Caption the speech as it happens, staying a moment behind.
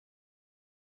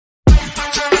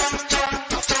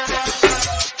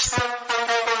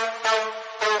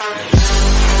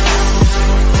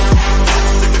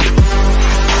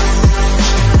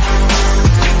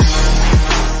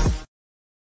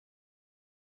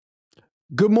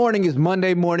Good morning is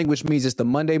Monday morning, which means it's the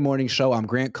Monday morning show. I'm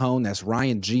Grant Cohn. That's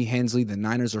Ryan G. Hensley. The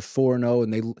Niners are 4-0,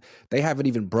 and they haven't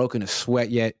even broken a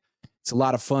sweat yet. It's a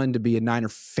lot of fun to be a Niner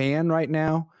fan right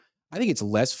now. I think it's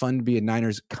less fun to be a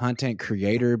Niners content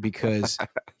creator because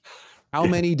how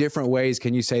many different ways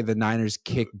can you say the Niners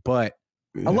kick butt?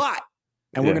 A lot.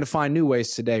 And we're going to find new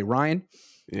ways today. Ryan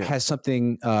has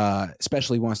something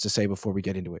special he wants to say before we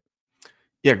get into it.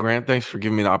 Yeah, Grant, thanks for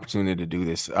giving me the opportunity to do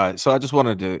this. So I just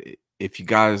wanted to, if you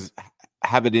guys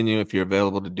have it in you, if you're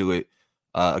available to do it,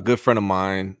 a good friend of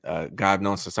mine, a guy I've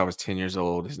known since I was 10 years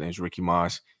old, his name's Ricky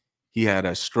Moss. He had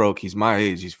a stroke. He's my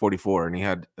age. He's 44, and he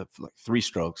had like 3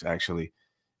 strokes, actually.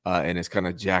 And it's kind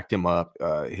of jacked him up,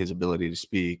 his ability to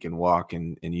speak and walk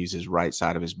and use his right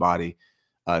side of his body.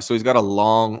 So he's got a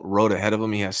long road ahead of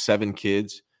him. He has 7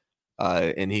 kids.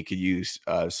 And he could use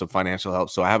some financial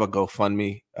help. So I have a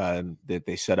GoFundMe that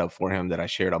they set up for him that I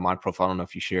shared on my profile. I don't know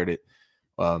if you shared it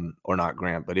or not,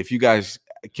 Grant. But if you guys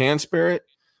can spare it,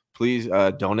 please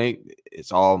donate.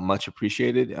 It's all much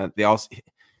appreciated. They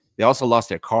also lost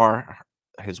their car.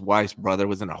 His wife's brother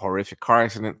was in a horrific car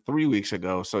accident 3 weeks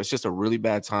ago. So it's just a really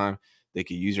bad time. They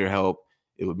could use your help.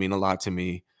 It would mean a lot to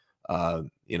me.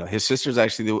 His sister's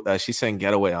actually she sang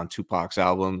Getaway on Tupac's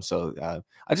album. So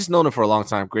I just known her for a long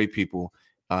time. Great people.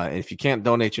 And if you can't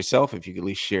donate yourself, if you could at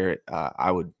least share it,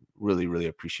 I would really, really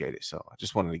appreciate it. So I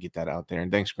just wanted to get that out there.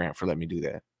 And thanks, Grant, for letting me do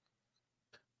that.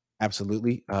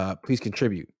 Absolutely. Please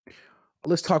contribute.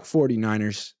 Let's talk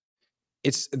 49ers.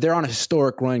 They're on a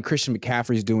historic run. Christian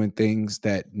McCaffrey's doing things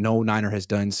that no Niner has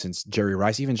done since Jerry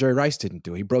Rice. Even Jerry Rice didn't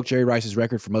do it. He broke Jerry Rice's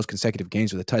record for most consecutive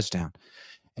games with a touchdown.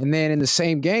 And then in the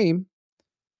same game,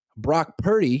 Brock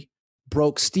Purdy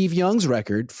broke Steve Young's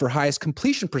record for highest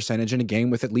completion percentage in a game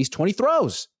with at least 20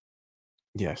 throws.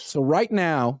 Yes. So right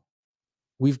now,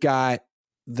 we've got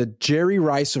the Jerry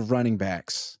Rice of running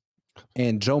backs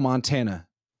and Joe Montana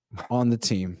on the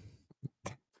team.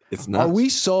 It's nuts.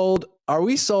 Are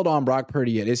we sold on Brock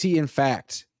Purdy yet? Is he, in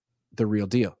fact, the real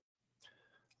deal?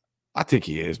 I think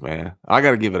he is, man. I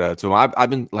got to give it up to him. I've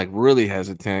been like really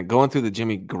hesitant going through the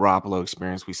Jimmy Garoppolo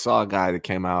experience. We saw a guy that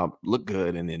came out, looked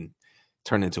good, and then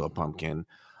turned into a pumpkin.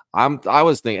 I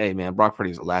was thinking, hey, man, Brock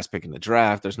Purdy's the last pick in the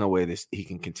draft. There's no way he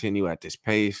can continue at this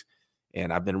pace.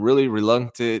 And I've been really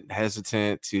reluctant,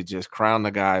 hesitant to just crown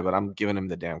the guy, but I'm giving him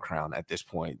the damn crown at this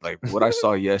point. Like what I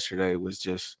saw yesterday was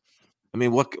just, I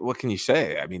mean, what can you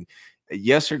say? I mean,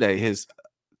 yesterday his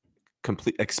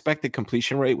expected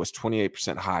completion rate was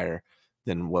 28% higher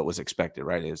than what was expected,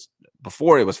 right?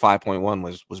 Before it was 5.1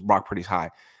 was Brock Purdy's high.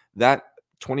 That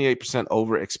 28%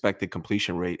 over expected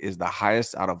completion rate is the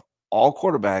highest out of all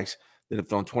quarterbacks that have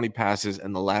thrown 20 passes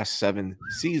in the last 7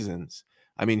 seasons.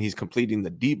 I mean, he's completing the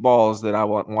deep balls that I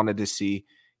wanted to see.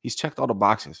 He's checked all the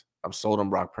boxes. I'm sold on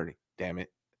Brock Purdy. Damn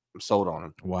it. I'm sold on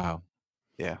him. Wow.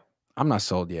 Yeah. I'm not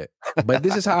sold yet, but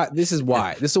this is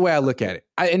why. This is the way I look at it.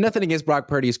 And nothing against Brock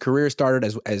Purdy. His career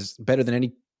started as better than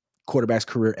any quarterback's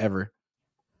career ever.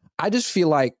 I just feel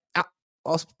like,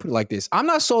 I'll put it like this. I'm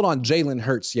not sold on Jalen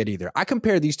Hurts yet either. I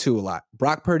compare these two a lot,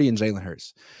 Brock Purdy and Jalen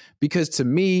Hurts, because to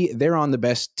me, they're on the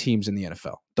best teams in the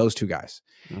NFL, those two guys.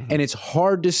 Mm-hmm. And it's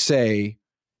hard to say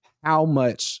how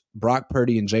much Brock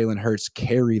Purdy and Jalen Hurts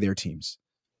carry their teams.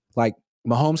 Like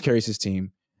Mahomes carries his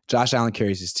team. Josh Allen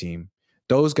carries his team.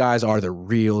 Those guys are the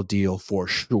real deal for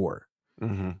sure.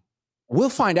 Mm-hmm. We'll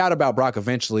find out about Brock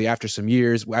eventually after some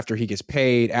years, after he gets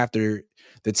paid, after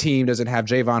the team doesn't have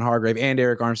Javon Hargrave and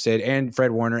Eric Armstead and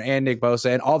Fred Warner and Nick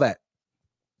Bosa and all that.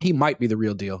 He might be the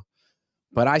real deal.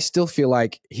 But I still feel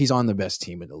like he's on the best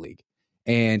team in the league.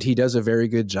 And he does a very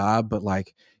good job. But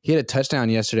like he had a touchdown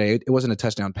yesterday. It wasn't a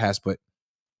touchdown pass, but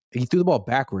he threw the ball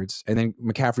backwards. And then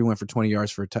McCaffrey went for 20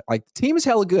 yards for a touchdown. Like the team is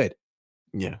hella good.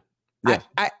 Yeah.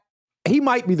 He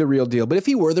might be the real deal, but if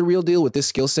he were the real deal with this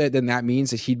skill set, then that means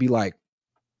that he'd be like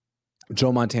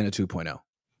Joe Montana 2.0.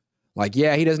 Like,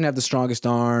 yeah, he doesn't have the strongest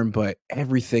arm, but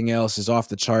everything else is off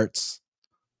the charts.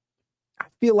 I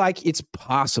feel like it's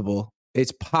possible.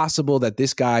 It's possible that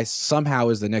this guy somehow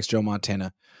is the next Joe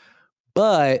Montana.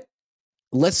 But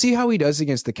let's see how he does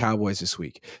against the Cowboys this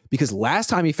week. Because last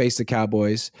time he faced the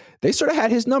Cowboys, they sort of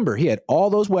had his number. He had all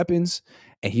those weapons,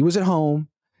 and he was at home.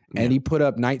 And he put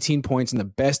up 19 points, and the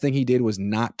best thing he did was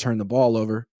not turn the ball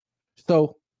over.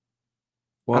 So,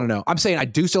 I don't know. I'm saying I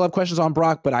do still have questions on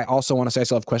Brock, but I also want to say I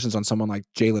still have questions on someone like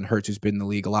Jalen Hurts, who's been in the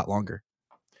league a lot longer.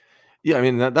 Yeah, I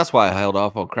mean, that's why I held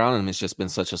off on crowning him. It's just been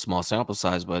such a small sample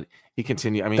size, but he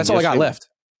continued. I mean, that's all I got left.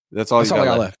 That's all I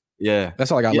got left. Yeah.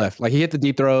 That's all I got left. Like, he hit the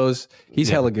deep throws. He's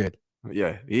hella good.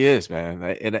 Yeah, he is, man.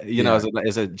 And, you know,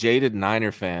 as a jaded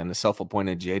Niner fan, a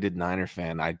self-appointed jaded Niner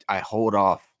fan, I hold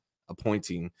off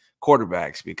appointing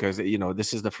quarterbacks because,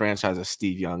 this is the franchise of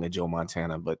Steve Young and Joe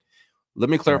Montana. But let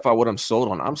me clarify what I'm sold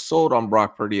on. I'm sold on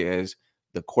Brock Purdy as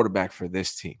the quarterback for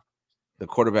this team, the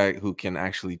quarterback who can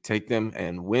actually take them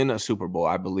and win a Super Bowl.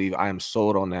 I believe I am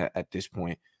sold on that at this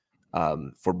point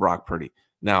for Brock Purdy.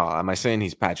 Now, am I saying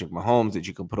he's Patrick Mahomes, that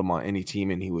you can put him on any team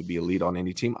and he would be elite on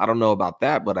any team? I don't know about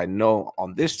that, but I know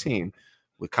on this team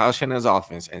with Kyle Shanahan's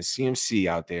offense and CMC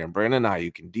out there and Brandon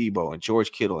Ayuk and Debo and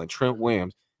George Kittle and Trent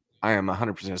Williams, I am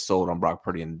 100% sold on Brock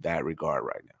Purdy in that regard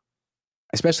right now.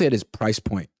 Especially at his price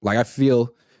point. Like, I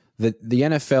feel that the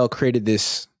NFL created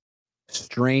this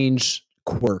strange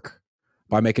quirk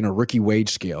by making a rookie wage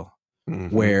scale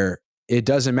where it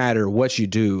doesn't matter what you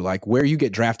do, like where you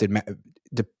get drafted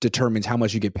determines how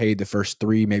much you get paid the first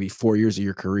 3, maybe 4 years of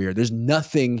your career. There's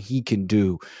nothing he can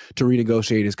do to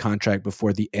renegotiate his contract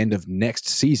before the end of next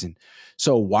season.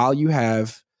 So while you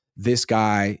have this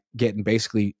guy getting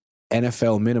basically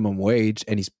NFL minimum wage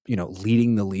and he's,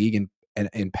 leading the league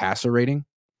in passer rating,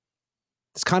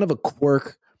 it's kind of a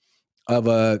quirk of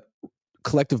a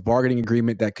collective bargaining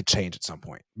agreement that could change at some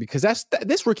point, because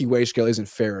this rookie wage scale isn't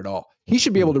fair at all. He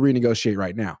should be able to renegotiate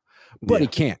right now, but he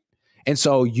can't. And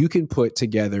so you can put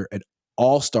together an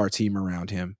all-star team around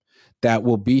him that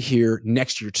will be here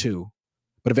next year too,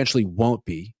 but eventually won't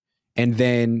be. And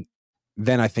then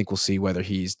I think we'll see whether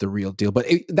he's the real deal. But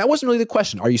that wasn't really the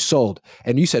question. Are you sold?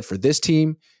 And you said for this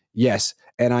team, yes.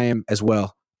 And I am as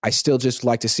well. I still just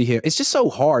like to see him. It's just so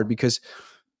hard because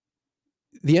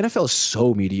the NFL is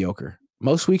so mediocre.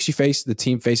 Most weeks the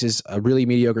team faces a really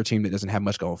mediocre team that doesn't have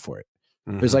much going for it.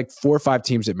 There's like 4 or 5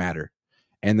 teams that matter.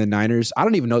 And the Niners, I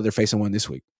don't even know they're facing one this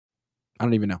week. I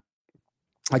don't even know.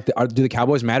 Like, do the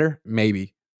Cowboys matter?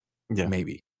 Maybe. Yeah.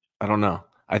 Maybe. I don't know.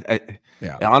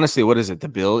 Honestly, what is it?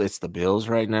 It's the Bills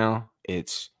right now.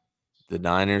 It's the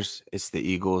Niners. It's the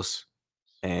Eagles.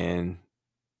 And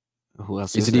who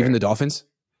else is it there? Even the Dolphins?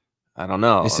 I don't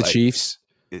know. It's the Chiefs.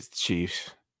 It's the Chiefs.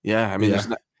 Yeah. I mean,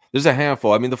 there's a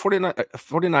handful. I mean, the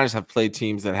 49ers have played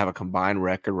teams that have a combined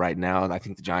record right now. And I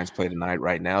think the Giants play tonight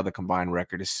right now. The combined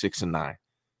record is 6-9.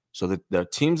 So the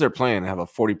teams they're playing have a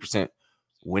 40%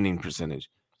 winning percentage.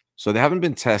 So they haven't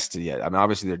been tested yet. I mean,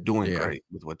 obviously they're doing great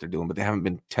with what they're doing, but they haven't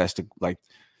been tested like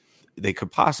they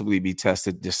could possibly be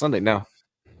tested this Sunday. Now,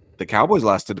 the Cowboys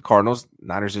lost to the Cardinals.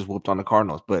 Niners just whooped on the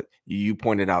Cardinals. But you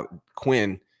pointed out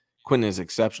Quinn is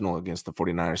exceptional against the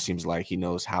 49ers. Seems like he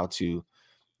knows how to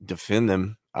defend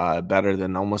them better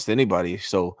than almost anybody.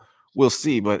 So we'll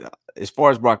see. But as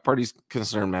far as Brock Purdy's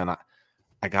concerned, man,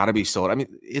 I gotta be sold. I mean,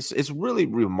 it's really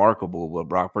remarkable what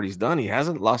Brock Purdy's done. He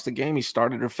hasn't lost a game he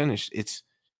started or finished. It's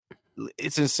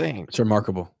insane. It's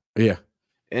remarkable. Yeah.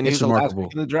 And he's the last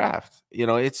pick in the draft.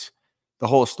 It's the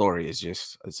whole story is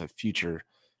it's a future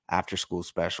after school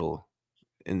special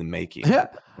in the making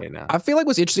right now. I feel like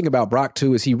what's interesting about Brock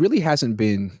too is he really hasn't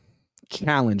been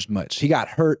challenged much. He got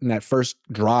hurt in that first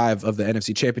drive of the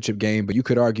NFC Championship game, but you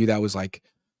could argue that was like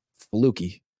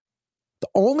fluky. The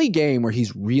only game where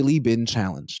he's really been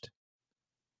challenged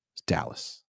is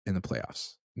Dallas in the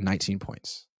playoffs, 19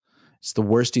 points. It's the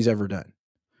worst he's ever done.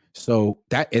 So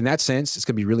that, in that sense, it's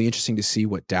going to be really interesting to see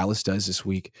what Dallas does this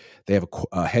week. They have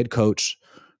a head coach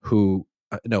who,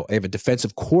 they have a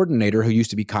defensive coordinator who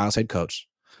used to be Kyle's head coach.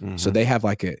 So they have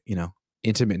like a,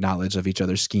 intimate knowledge of each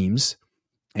other's schemes.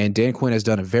 And Dan Quinn has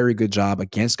done a very good job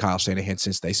against Kyle Shanahan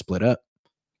since they split up.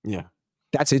 Yeah.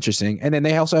 That's interesting. And then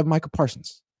they also have Micah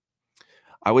Parsons.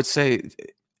 I would say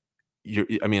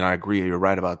I agree. You're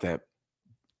right about that.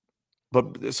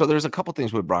 But so there's a couple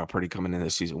things with Brock Purdy coming in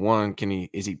this season. One,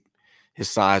 his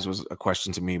size was a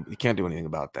question to me. He can't do anything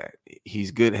about that.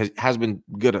 He's good, has been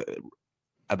good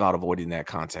about avoiding that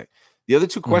contact. The other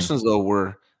two questions though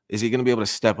were, is he going to be able to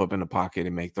step up in the pocket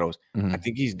and make throws? I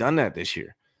think he's done that this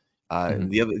year.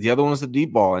 And the other one was the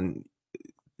deep ball. And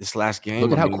this last game,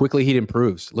 look at how quickly he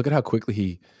improves. Look at how quickly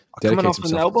he dedicates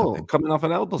coming off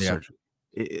an elbow surgery.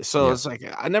 So it's like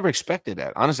I never expected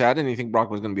that. Honestly, I didn't even think Brock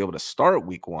was going to be able to start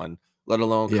week 1, let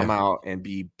alone come out and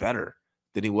be better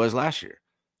than he was last year.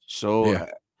 So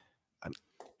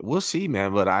we'll see,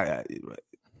 man. But I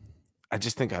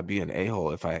just think I'd be an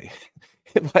a-hole if I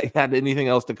had anything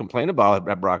else to complain about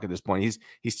at Brock at this point.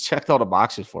 He's checked all the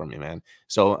boxes for me, man.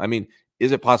 So I mean,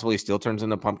 is it possible he still turns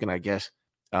into a pumpkin? I guess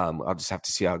I'll just have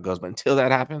to see how it goes. But until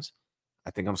that happens,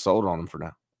 I think I'm sold on him for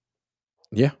now.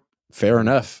 Yeah. Fair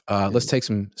enough. Let's take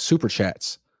some super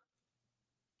chats.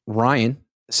 Ryan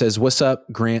says, "What's up,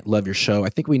 Grant? Love your show. I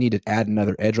think we need to add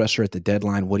another edge rusher at the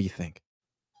deadline. What do you think?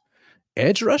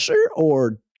 Edge rusher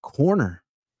or corner?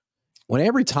 When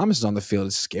Avery Thomas is on the field,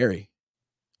 it's scary.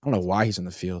 I don't know why he's on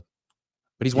the field,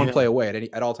 but he's one play away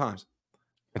at all times."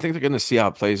 I think they're going to see how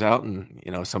it plays out,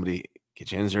 and somebody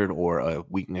gets injured or a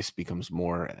weakness becomes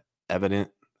more evident.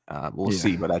 We'll Yeah.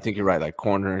 see, but I think you're right. Like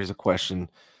corner is a question.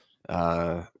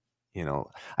 Uh,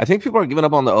 I think people are giving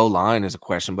up on the O line as a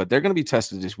question, but they're going to be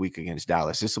tested this week against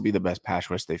Dallas. This will be the best pass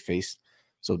rush they face.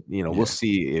 So we'll Yeah.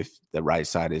 see if the right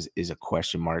side is a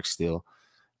question mark still.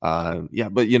 But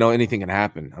anything can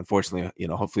happen. Unfortunately,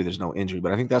 hopefully there's no injury.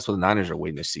 But I think that's what the Niners are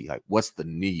waiting to see. Like, what's the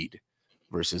need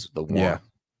versus the Yeah. want?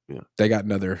 Yeah. They got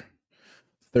another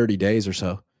 30 days or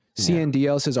so. Yeah.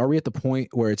 CNDL says, are we at the point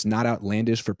where it's not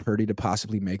outlandish for Purdy to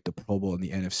possibly make the Pro Bowl in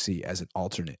the NFC as an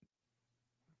alternate?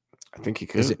 I think he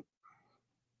Is could. it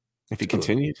If he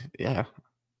continued, yeah.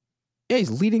 Yeah,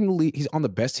 he's leading the league. He's on the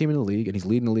best team in the league, and he's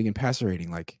leading the league in passer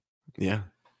rating. Like, 0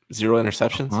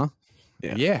 interceptions. huh?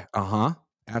 Yeah.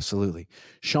 Absolutely.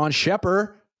 Sean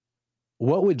Shepard,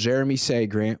 what would Jeremy say,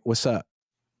 Grant? What's up?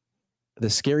 The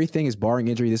scary thing is, barring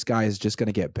injury, this guy is just going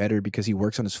to get better because he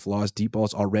works on his flaws. Deep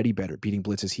ball's already better. Beating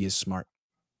blitzes, he is smart.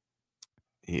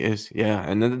 He is, yeah.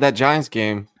 And then that Giants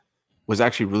game was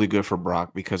actually really good for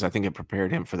Brock because I think it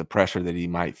prepared him for the pressure that he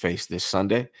might face this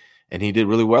Sunday. And he did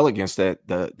really well against that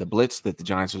the blitz that the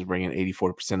Giants was bringing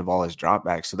 84% of all his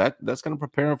dropbacks. So that's going to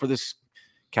prepare him for this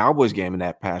Cowboys game in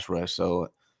that pass rush. So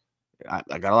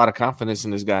I got a lot of confidence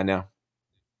in this guy now.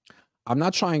 I'm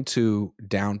not trying to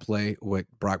downplay what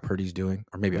Brock Purdy's doing,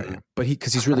 or maybe I am, but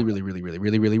because he's really, really, really, really,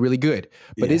 really, really, really good.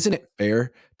 But isn't it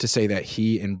fair to say that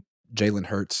he and Jalen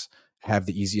Hurts have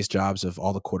the easiest jobs of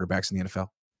all the quarterbacks in the NFL?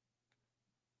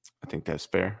 I think that's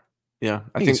fair. Yeah,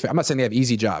 I think it's fair. I'm not saying they have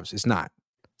easy jobs. It's not.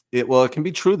 It can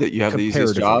be true that you have the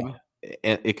easiest job,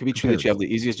 and it can be true that you have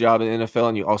the easiest job in the NFL,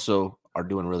 and you also are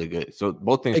doing really good. So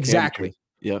both things exactly.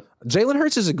 Yeah, Jalen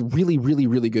Hurts is a really, really,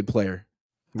 really good player.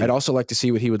 Yeah. I'd also like to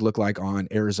see what he would look like on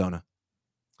Arizona.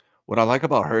 What I like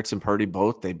about Hurts and Purdy,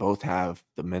 they both have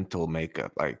the mental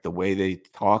makeup, like the way they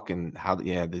talk and how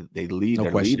they lead. No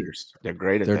They're question. leaders. They're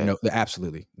great at that.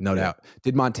 Absolutely, no doubt.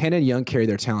 Did Montana and Young carry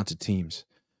their talented teams?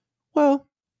 Well,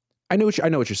 I know what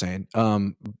you're saying.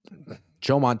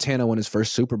 Joe Montana won his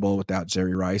first Super Bowl without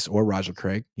Jerry Rice or Roger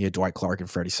Craig. He had Dwight Clark and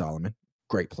Freddie Solomon,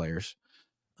 great players.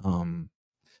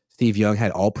 Steve Young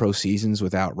had all-pro seasons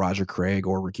without Roger Craig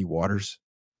or Ricky Waters.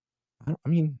 I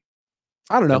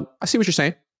don't know. I see what you're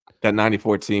saying. That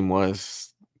 94 team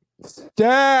was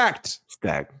stacked.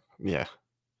 Yeah.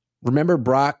 Remember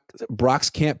Brock's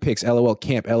camp picks, LOL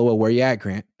camp, LOL, where you at,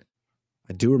 Grant?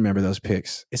 I do remember those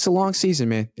picks. It's a long season,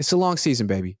 man. It's a long season,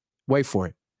 baby. Wait for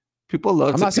it. People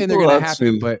love. I'm not saying they're going to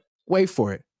happen, but wait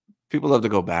for it. People love to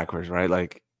go backwards, right?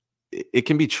 Like it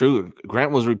can be true.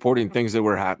 Grant was reporting things that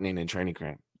were happening in training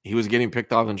camp. He was getting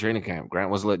picked off in training camp. Grant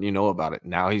was letting you know about it.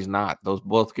 Now he's not. Those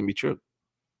both can be true.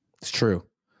 It's true.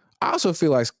 I also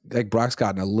feel like Brock's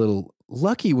gotten a little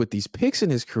lucky with these picks in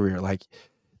his career. Like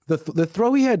the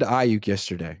throw he had to Ayuk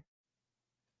yesterday,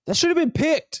 that should have been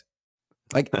picked.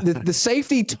 Like the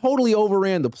safety totally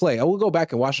overran the play. I will go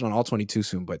back and watch it on All 22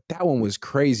 soon, but that one was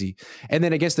crazy. And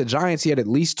then against the Giants, he had at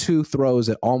least 2 throws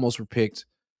that almost were picked.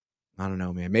 I don't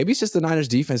know, man. Maybe it's just the Niners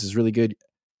defense is really good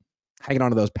hanging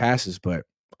on to those passes, but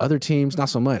other teams, not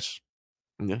so much.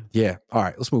 Yeah. All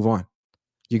right, let's move on.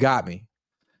 You got me.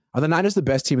 Are the Niners the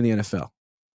best team in the NFL?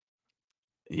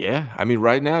 Yeah.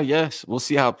 Right now, yes. We'll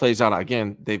see how it plays out.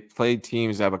 Again, they've played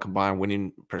teams that have a combined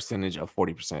winning percentage of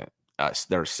 40%.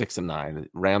 They're 6-9.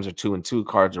 Rams are 2-2.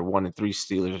 Cards are 1-3.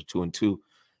 Steelers are 2-2.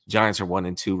 Giants are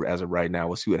 1-2 as of right now.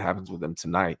 We'll see what happens with them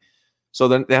tonight. So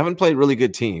then they haven't played really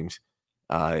good teams.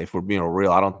 If we're being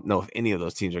real, I don't know if any of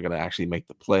those teams are going to actually make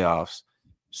the playoffs.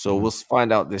 So we'll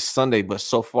find out this Sunday. But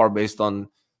so far, based on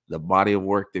the body of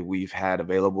work that we've had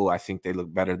available, I think they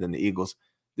look better than the Eagles.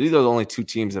 These are the only 2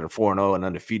 teams that are 4-0 and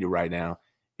undefeated right now.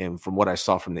 And from what I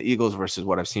saw from the Eagles versus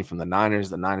what I've seen from the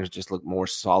Niners just look more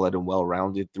solid and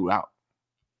well-rounded throughout.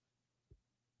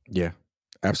 Yeah,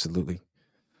 absolutely.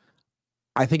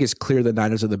 I think it's clear the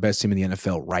Niners are the best team in the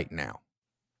NFL right now.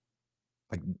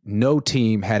 Like no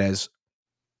team had as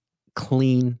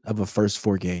clean of a first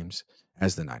 4 games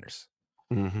as the Niners.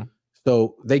 Mm-hmm.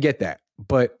 So they get that.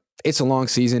 But it's a long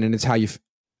season and it's how you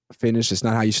finish. It's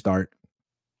not how you start.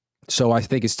 So I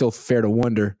think it's still fair to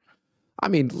wonder.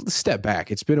 Step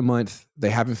back. It's been a month. They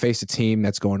haven't faced a team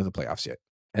that's going to the playoffs yet.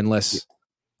 Unless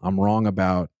I'm wrong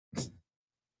about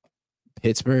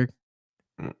Pittsburgh.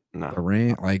 No.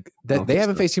 Durant. Like that, they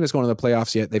haven't faced a team that's going to the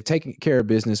playoffs yet. They've taken care of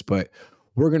business, but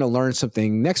we're going to learn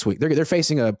something next week. They're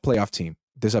facing a playoff team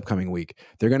this upcoming week.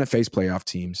 They're going to face playoff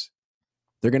teams.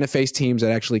 They're going to face teams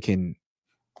that actually can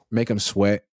make them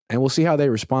sweat, and we'll see how they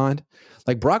respond.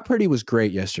 Like Brock Purdy was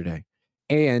great yesterday,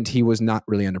 and he was not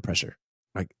really under pressure.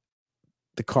 Like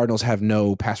the Cardinals have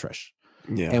no pass rush.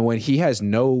 Yeah. And when he has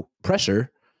no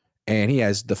pressure, and he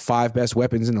has the 5 best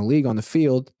weapons in the league on the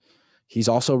field. He's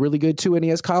also really good too, and he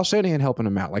has Kyle Shanahan helping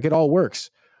him out. Like, it all works.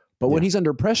 But when he's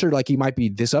under pressure, like he might be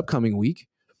this upcoming week,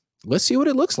 let's see what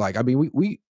it looks like. I mean,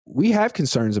 we have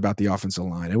concerns about the offensive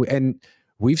line, and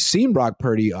we've seen Brock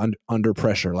Purdy under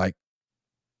pressure. Like,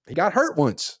 he got hurt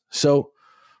once. So,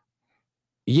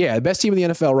 yeah, the best team in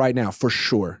the NFL right now, for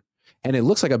sure. And it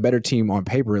looks like a better team on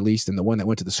paper, at least, than the one that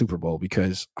went to the Super Bowl,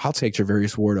 because I'll take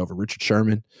Travarius Ward over Richard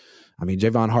Sherman. I mean,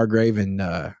 Javon Hargrave and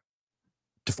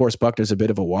DeForest Buckner's a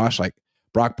bit of a wash. Like,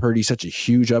 Brock Purdy's such a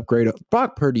huge upgrade.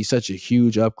 Brock Purdy's such a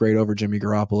huge upgrade over Jimmy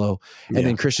Garoppolo. And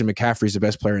then Christian McCaffrey's the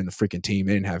best player in the freaking team.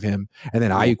 They didn't have him. And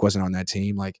then Ayuk wasn't on that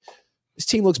team. Like, this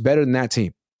team looks better than that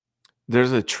team.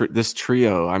 There's this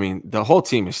trio. I mean, the whole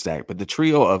team is stacked, but the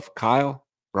trio of Kyle,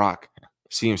 Brock,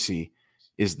 CMC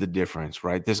is the difference,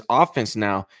 right? This offense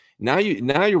now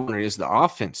you're wondering, is the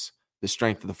offense the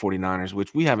strength of the 49ers,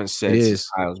 which we haven't said since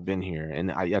Kyle's been here.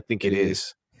 And I think it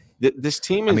is. This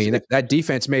team is. I mean, that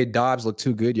defense made Dobbs look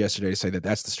too good yesterday to say that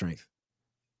that's the strength.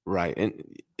 Right. And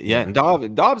and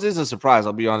Dobbs is a surprise.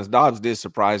 I'll be honest. Dobbs did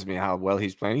surprise me how well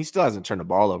he's playing. He still hasn't turned the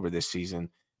ball over this season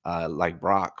like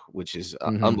Brock, which is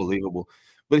unbelievable.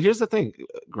 But here's the thing,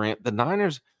 Grant, the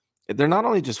Niners, they're not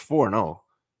only just 4-0,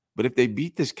 but if they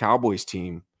beat this Cowboys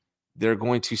team, they're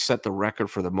going to set the record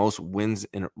for the most wins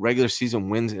in regular season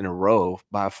wins in a row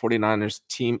by a 49ers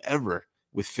team ever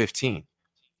with 15.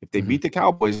 If they beat the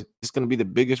Cowboys, it's going to be the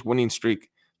biggest winning streak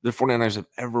the 49ers have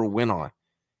ever went on.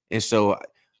 And so,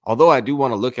 although I do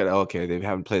want to look at, okay, they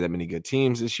haven't played that many good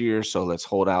teams this year, so let's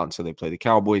hold out until they play the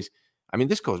Cowboys. I mean,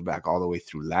 this goes back all the way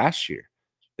through last year.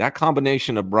 That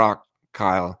combination of Brock,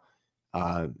 Kyle,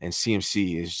 and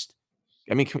CMC is,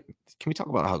 I mean, can we talk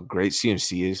about how great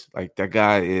CMC is? Like, that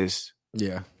guy is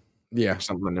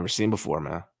something I've never seen before,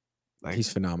 man. Like,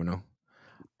 he's phenomenal.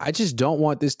 I just don't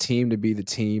want this team to be the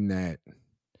team that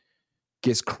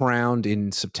gets crowned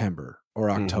in September or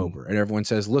October, and everyone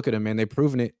says, "Look at them, man! They've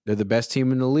proven it. They're the best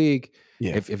team in the league.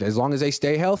 Yeah. If as long as they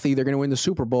stay healthy, they're going to win the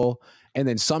Super Bowl." And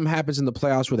then something happens in the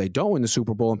playoffs where they don't win the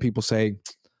Super Bowl, and people say,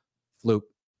 "Fluke,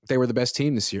 they were the best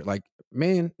team this year." Like,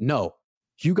 man, no,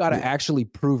 you got to actually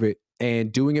prove it.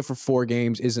 And doing it for 4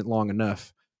 games isn't long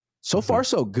enough. So far,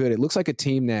 so good. It looks like a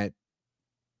team that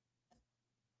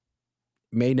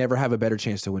may never have a better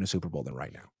chance to win a Super Bowl than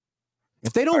right now.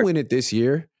 If they don't win it this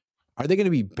year, are they going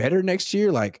to be better next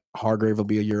year? Like, Hargrave will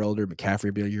be a year older, McCaffrey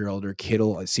will be a year older,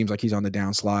 Kittle, it seems like he's on the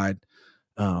downslide.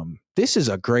 This is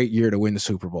a great year to win the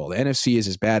Super Bowl. The NFC is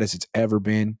as bad as it's ever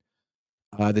been.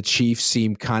 The Chiefs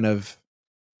seem kind of,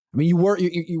 I mean,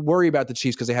 you worry about the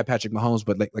Chiefs because they have Patrick Mahomes,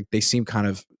 but like they seem kind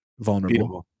of vulnerable.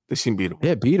 Beatable. They seem beatable.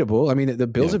 Yeah, beatable. I mean, the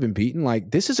Bills have been beaten.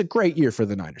 Like, this is a great year for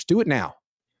the Niners. Do it now.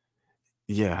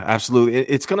 Yeah, absolutely.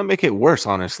 It's going to make it worse,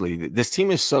 honestly. This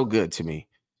team is so good to me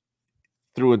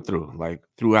through and through, like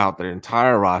throughout their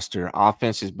entire roster.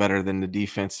 Offense is better than the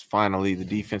defense. Finally, the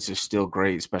defense is still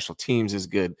great. Special teams is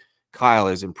good. Kyle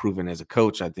is improving as a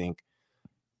coach, I think.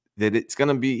 That it's going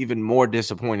to be even more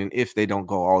disappointing if they don't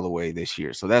go all the way this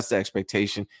year. So that's the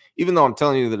expectation. Even though I'm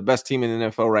telling you they're the best team in the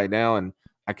NFL right now, and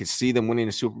I could see them winning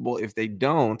the Super Bowl, if they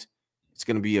don't, it's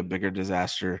going to be a bigger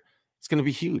disaster. It's going to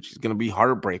be huge. It's going to be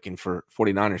heartbreaking for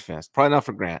 49ers fans. Probably not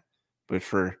for Grant, but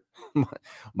for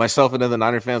myself and other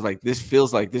Niner fans, like, this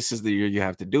feels like this is the year you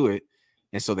have to do it,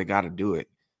 and so they got to do it.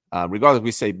 Regardless,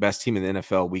 we say best team in the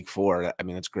NFL week 4. I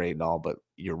mean, that's great and all, but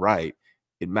you're right.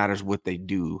 It matters what they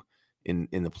do in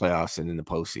the playoffs and in the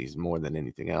postseason more than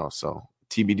anything else. So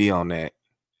TBD on that.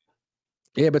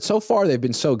 Yeah, but so far they've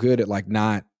been so good at like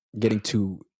not getting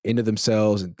too into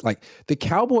themselves, and like the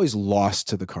Cowboys lost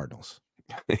to the Cardinals.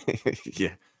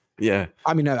 Yeah.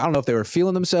 I mean, I don't know if they were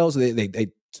feeling themselves. They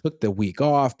took the week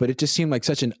off, but it just seemed like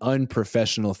such an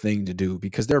unprofessional thing to do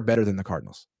because they're better than the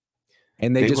Cardinals.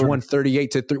 And they just won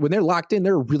 38-3. When they're locked in,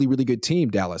 they're a really, really good team,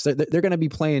 Dallas. They're going to be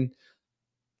playing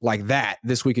like that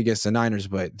this week against the Niners,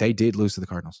 but they did lose to the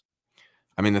Cardinals.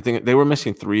 I mean, the thing, they were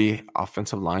missing 3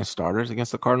 offensive line starters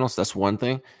against the Cardinals. That's one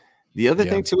thing. The other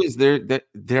thing, too, is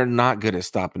they're not good at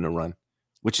stopping the run,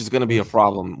 which is going to be a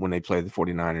problem when they play the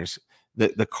 49ers.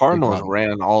 The Cardinals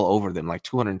ran all over them, like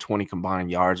 220 combined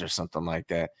yards or something like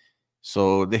that.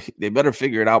 So they better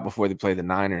figure it out before they play the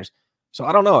Niners. So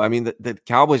I don't know. I mean, the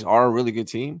Cowboys are a really good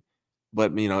team,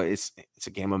 but, you know, it's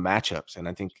a game of matchups, and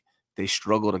I think they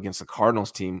struggled against the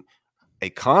Cardinals team.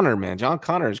 John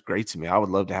Connor is great to me. I would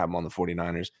love to have him on the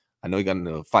 49ers. I know he got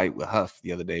into a fight with Huff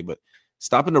the other day, but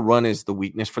stopping the run is the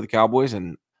weakness for the Cowboys,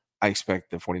 and I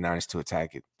expect the 49ers to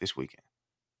attack it this weekend.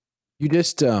 You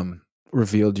just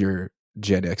revealed your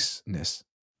Gen X-ness.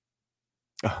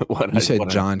 You said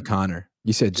John Connor.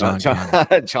 You said John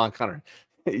Connor. John Connor.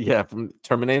 Yeah, from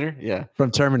Terminator. Yeah.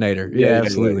 From Terminator. Yeah, Yeah, yeah, yeah,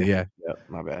 absolutely. yeah. Yeah. Yeah,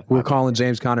 my bad. We're My bad. calling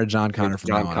James Conner John Connor It's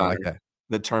from now John on. I like Connor, that.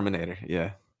 the Terminator.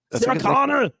 Yeah. That's a John good nickname.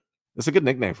 Connor. That's a good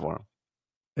nickname for him.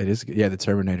 It is. Yeah, the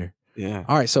Terminator. Yeah.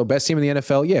 All right. So best team in the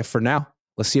NFL. Yeah, for now.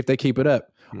 Let's see if they keep it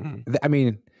up. Mhm. I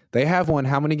mean, they have won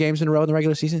how many games in a row in the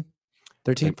regular season?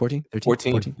 13, Like 14, 13,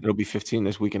 14. 14. It'll be 15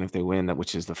 this weekend if they win,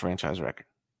 which is the franchise record.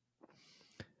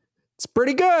 It's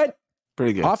pretty good.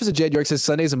 Pretty good. Office of Jed York says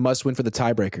Sunday's a must win for the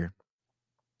tiebreaker.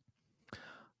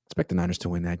 Expect the Niners to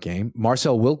win that game.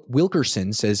 Marcel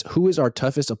Wilkerson says, who is our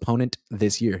toughest opponent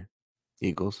this year?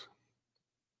 Eagles.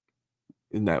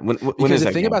 Isn't that when Because is the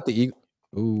that thing game? about the Eagles,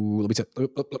 let me tell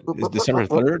Is December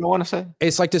 3rd, I want to say?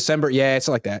 It's like December. Yeah, it's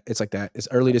like that. It's like that. It's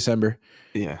early December.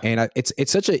 Yeah. And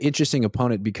it's such an interesting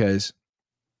opponent because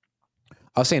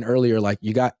I was saying earlier, like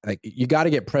you got to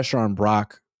get pressure on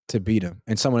Brock to beat him.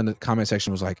 And someone in the comment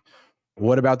section was like,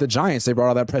 what about the Giants? They brought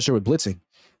all that pressure with blitzing.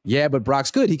 Yeah, but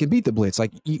Brock's good. He can beat the blitz.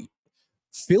 Like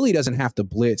Philly doesn't have to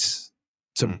blitz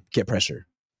to get pressure.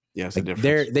 Yeah, it's like a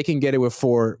difference. They can get it with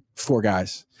four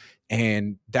guys.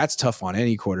 And that's tough on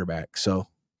any quarterback. So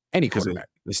any quarterback.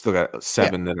 They still got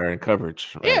 7 that are in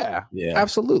coverage. Right? Yeah. Yeah.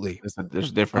 Absolutely. There's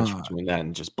a difference between that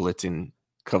and just blitzing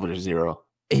coverage 0.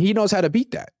 He knows how to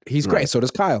beat that. He's great. So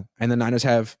does Kyle. And the Niners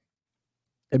have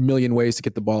a million ways to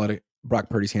get the ball out of Brock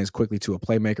Purdy's hands quickly to a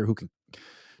playmaker who can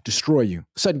destroy you.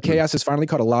 Sudden Chaos has finally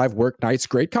caught a live work nights.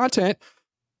 Great content.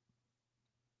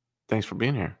 Thanks for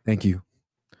being here. Thank you.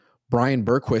 Brian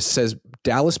Berquist says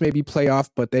Dallas may be playoff,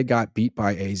 but they got beat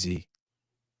by AZ. Mm-hmm.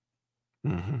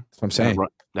 That's what I'm saying.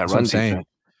 That run defense.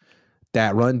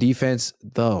 That run defense,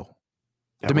 though.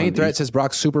 The main threat says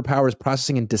Brock's superpowers,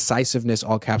 processing, and decisiveness,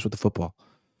 all caps with the football.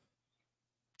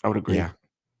 I would agree.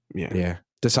 Yeah.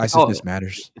 Decisiveness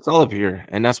matters. It's all up here.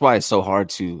 And that's why it's so hard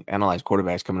to analyze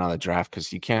quarterbacks coming out of the draft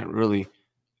because you can't really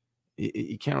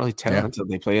tell until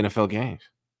they play NFL games.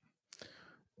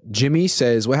 Jimmy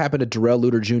says, what happened to Darrell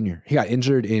Luter Jr.? He got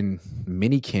injured in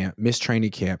minicamp, missed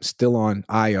training camp, still on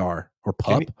IR or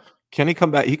PUP. Can he come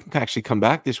back? He can actually come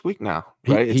back this week now,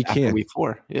 right? He can. Week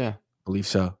 4. Yeah. I believe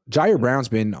so. Jair Brown's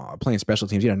been playing special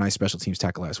teams. He had a nice special teams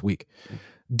tackle last week.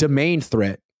 The main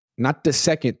threat, not the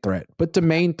second threat, but the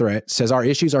main threat says our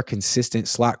issues are consistent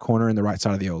slot corner and the right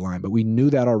side of the O-line, but we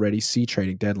knew that already. See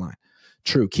trading deadline.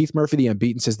 True. Keith Murphy, the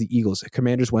unbeaten, says the Eagles.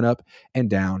 Commanders went up and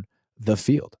down the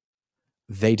field.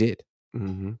 They did.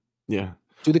 Mm-hmm. Yeah.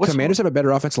 Do the Commanders have a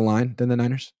better offensive line than the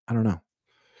Niners? I don't know.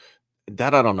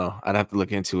 That I don't know. I'd have to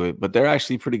look into it, but they're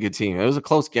actually a pretty good team. It was a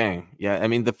close game. Yeah, I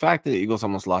mean, the fact that the Eagles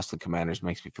almost lost to the Commanders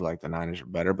makes me feel like the Niners are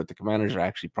better, but the Commanders are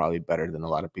actually probably better than a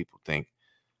lot of people think.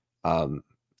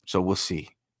 So we'll see.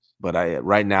 But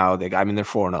right now, they're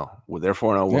 4-0. Well, they're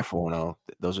 4-0. We're 4-0.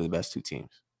 Those are the best 2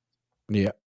 teams.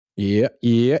 Yeah.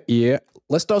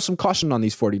 Let's throw some caution on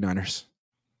these 49ers.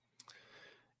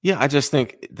 Yeah, I just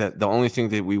think that the only thing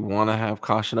that we want to have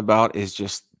caution about is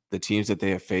just the teams that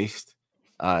they have faced.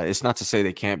 It's not to say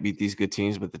they can't beat these good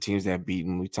teams, but the teams they have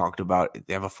beaten, we talked about,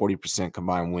 they have a 40%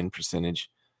 combined win percentage.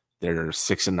 They're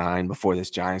 6-9 before this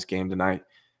Giants game tonight.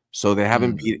 So they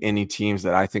haven't beat any teams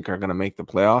that I think are going to make the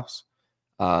playoffs.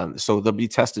 So they'll be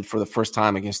tested for the first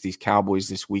time against these Cowboys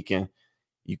this weekend.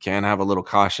 You can have a little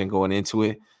caution going into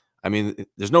it. I mean,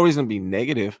 there's no reason to be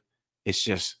negative. It's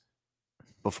just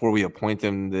before we appoint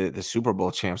them the Super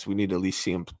Bowl champs, we need to at least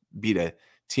see them beat a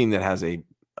team that has a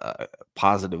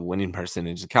positive winning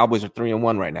percentage. The Cowboys are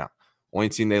 3-1 right now. Only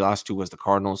team they lost to was the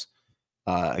Cardinals.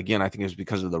 Again, I think it was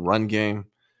because of the run game.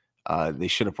 They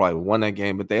should have probably won that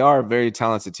game, but they are a very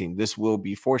talented team. This will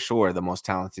be for sure the most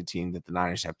talented team that the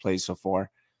Niners have played so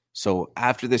far. So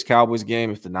after this Cowboys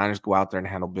game, if the Niners go out there and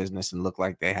handle business and look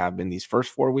like they have been these first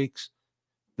 4 weeks,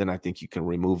 then I think you can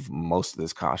remove most of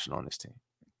this caution on this team.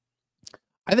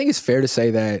 I think it's fair to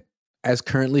say that as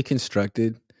currently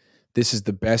constructed, this is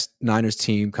the best Niners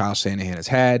team Kyle Shanahan has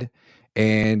had,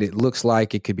 and it looks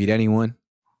like it could beat anyone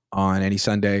on any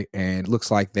Sunday, and it looks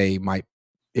like they might,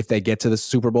 if they get to the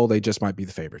Super Bowl, they just might be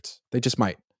the favorites. They just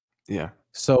might. Yeah.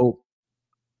 So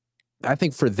I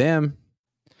think for them,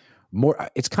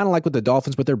 it's kind of like with the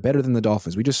Dolphins, but they're better than the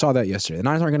Dolphins. We just saw that yesterday. The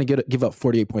Niners aren't going to give up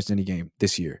 48 points in any game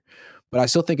this year, but I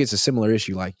still think it's a similar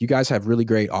issue. Like, you guys have really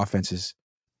great offenses.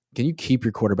 Can you keep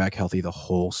your quarterback healthy the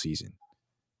whole season?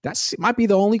 That might be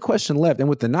the only question left. And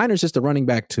with the Niners, just a running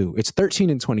back too. It's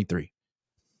 13-23.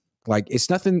 Like, it's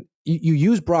nothing. You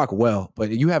use Brock well, but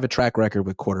you have a track record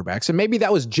with quarterbacks. And maybe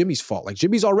that was Jimmy's fault. Like,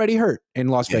 Jimmy's already hurt in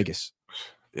Las Vegas.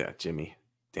 Yeah, Jimmy.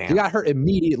 Damn. He got hurt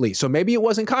immediately. So maybe it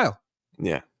wasn't Kyle.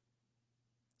 Yeah.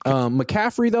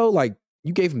 McCaffrey, though, like,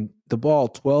 you gave him the ball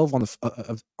 12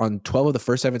 on 12 of the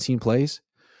first 17 plays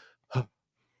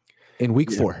in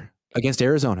week 4 against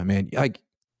Arizona, man. Like,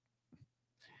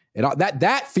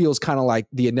 That feels kind of like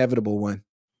the inevitable one.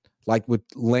 Like with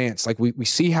Lance, like we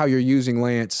see how you're using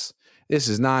Lance. This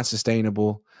is not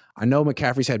sustainable. I know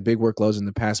McCaffrey's had big workloads in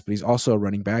the past, but he's also a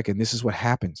running back, and this is what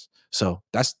happens. So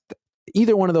that's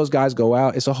either one of those guys go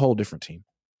out, it's a whole different team.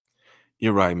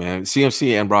 You're right, man.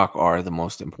 CMC and Brock are the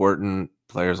most important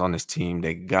players on this team.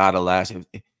 They gotta last.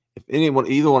 If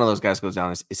either one of those guys goes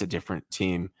down, it's a different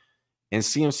team. And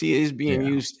CMC is being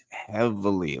used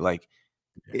heavily. Like,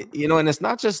 and it's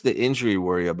not just the injury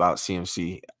worry about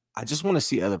CMC. I just want to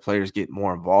see other players get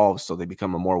more involved so they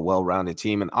become a more well-rounded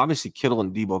team. And obviously, Kittle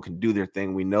and Debo can do their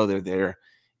thing. We know they're there.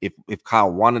 If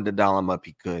Kyle wanted to dial them up,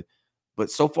 he could.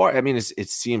 But so far, I mean, it's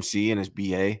CMC and it's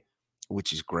BA,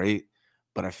 which is great.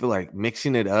 But I feel like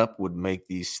mixing it up would make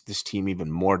this team even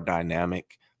more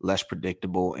dynamic, less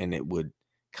predictable, and it would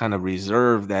kind of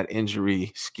reserve that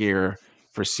injury scare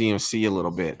for CMC a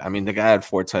little bit. I mean, the guy had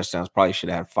 4 touchdowns, probably should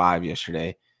have had 5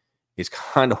 yesterday. It's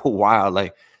kind of wild.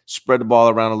 Like, spread the ball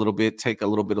around a little bit, take a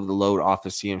little bit of the load off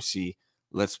of CMC.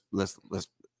 Let's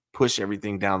push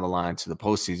everything down the line to the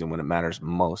postseason when it matters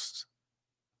most.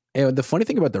 And the funny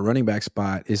thing about the running back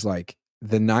spot is like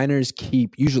the Niners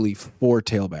keep usually 4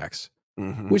 tailbacks,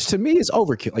 which to me is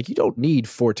overkill. Like, you don't need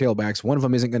 4 tailbacks. One of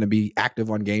them isn't going to be active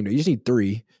on game day. You just need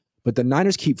 3. But the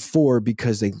Niners keep 4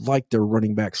 because they like their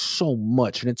running back so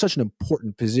much, and it's such an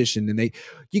important position. And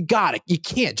you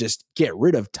can't just get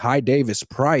rid of Ty Davis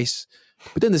Price.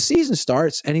 But then the season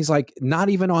starts, and he's like not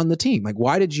even on the team. Like,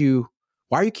 why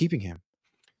are you keeping him?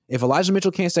 If Elijah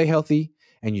Mitchell can't stay healthy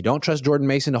and you don't trust Jordan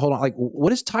Mason to hold on, like,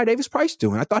 what is Ty Davis Price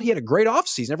doing? I thought he had a great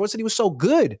offseason. Everyone said he was so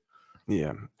good.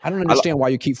 Yeah. I don't understand why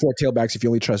you keep 4 tailbacks if you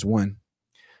only trust 1.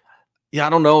 Yeah, I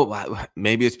don't know.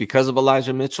 Maybe it's because of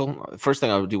Elijah Mitchell. First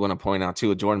thing I do want to point out,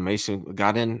 too, Jordan Mason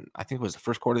got in, I think it was the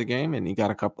first quarter of the game, and he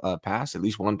got a couple pass, at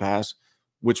least one pass,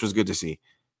 which was good to see.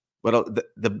 But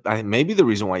maybe the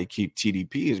reason why you keep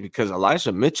TDP is because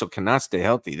Elijah Mitchell cannot stay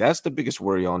healthy. That's the biggest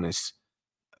worry on this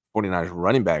 49ers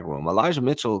running back room. Elijah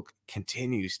Mitchell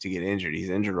continues to get injured. He's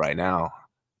injured right now.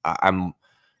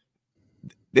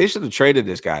 They should have traded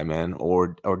this guy, man,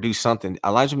 or do something.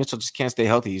 Elijah Mitchell just can't stay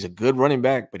healthy. He's a good running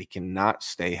back, but he cannot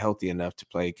stay healthy enough to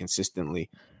play consistently.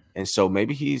 And so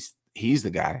maybe he's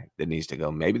the guy that needs to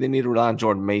go. Maybe they need to rely on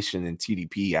Jordan Mason and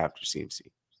TDP after CMC.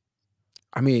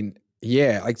 I mean,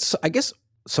 yeah, like, so I guess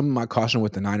some of my caution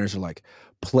with the Niners are like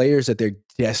players that they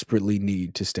desperately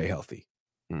need to stay healthy.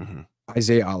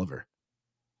 Isaiah Oliver.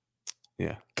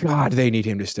 Yeah. God, they need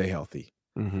him to stay healthy.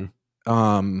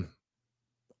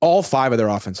 All 5 of their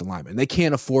offensive linemen. They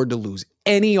can't afford to lose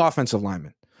any offensive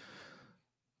lineman.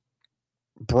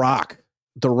 Brock,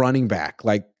 the running back.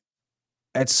 Like,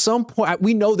 at some point,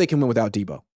 we know they can win without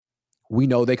Debo. We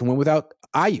know they can win without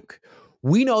Ayuk.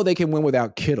 We know they can win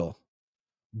without Kittle.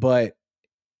 But,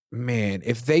 man,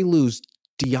 if they lose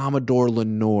Diamador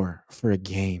Lenore for a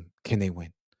game, can they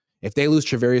win? If they lose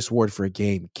Travarius Ward for a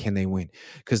game, can they win?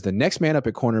 Because the next man up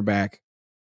at cornerback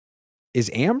is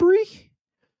Ambry.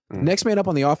 Next man up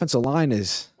on the offensive line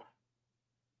is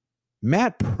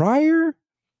Matt Pryor.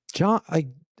 John, I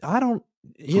don't,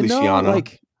 Feliciano.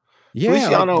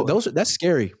 Feliciano, that's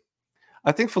scary.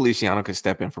 I think Feliciano could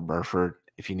step in for Burford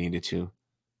if he needed to.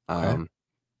 Okay.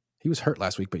 He was hurt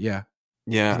last week, but yeah.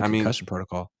 Yeah, I mean, concussion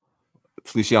protocol.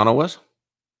 Feliciano was?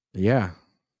 Yeah.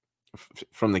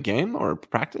 From the game or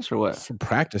practice or what? From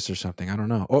practice or something. I don't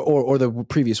know. Or the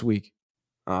previous week.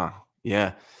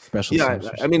 Yeah. Special teams.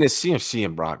 I mean, it's CMC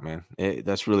and Brock, man.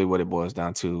 That's really what it boils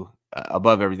down to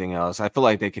above everything else. I feel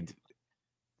like they could,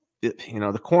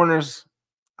 the corners,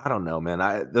 I don't know, man.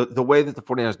 The way that the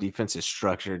 49ers defense is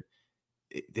structured,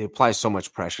 they apply so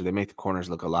much pressure. They make the corners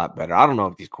look a lot better. I don't know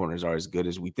if these corners are as good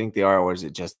as we think they are, or is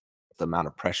it just the amount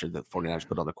of pressure that 49ers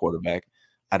put on the quarterback?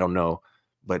 I don't know.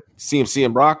 But CMC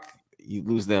and Brock, you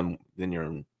lose them,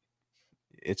 then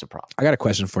it's a problem. I got a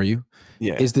question for you.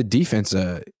 Yeah. Is the defense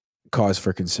a cause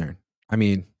for concern? I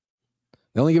mean,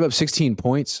 they only give up 16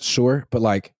 points, sure, but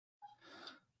like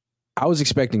I was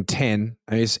expecting 10.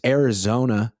 I mean, it's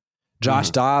Arizona. Josh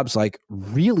Dobbs like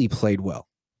really played well.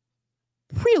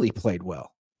 Really played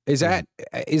well. Is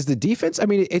the defense? I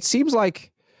mean, it seems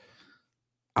like,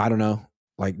 I don't know,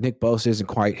 like Nick Bosa isn't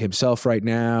quite himself right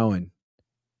now, and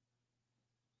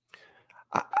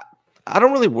I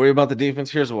don't really worry about the defense.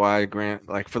 Here's why, Grant.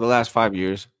 Like, for the last 5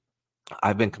 years,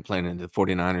 I've been complaining the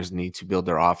 49ers need to build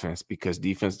their offense because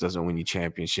defense doesn't win you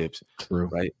championships. True.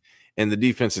 Right? And the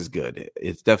defense is good.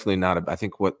 It's definitely not I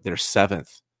think they're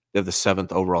 7th. They have the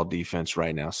 7th overall defense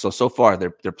right now. So far,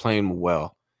 they're playing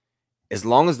well. As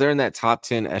long as they're in that top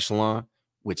 10 echelon,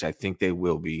 which I think they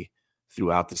will be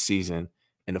throughout the season,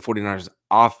 and the 49ers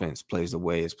offense plays the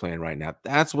way it's playing right now,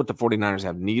 that's what the 49ers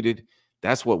have needed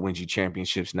That's what wins you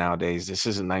championships nowadays. This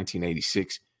isn't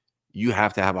 1986. You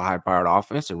have to have a high-powered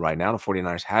offense, and right now the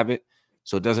 49ers have it.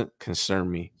 So it doesn't concern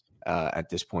me at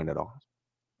this point at all.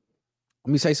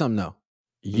 Let me say something, though.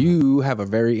 Mm-hmm. You have a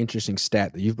very interesting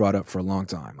stat that you've brought up for a long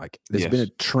time. Like, there's been a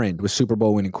trend with Super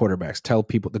Bowl winning quarterbacks. Tell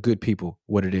people, the good people,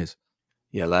 what it is.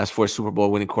 Yeah, last 4 Super Bowl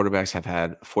winning quarterbacks have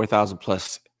had 4,000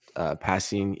 plus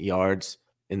passing yards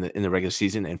in the regular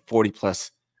season and 40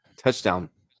 plus touchdown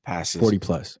passes. 40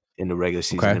 plus in the regular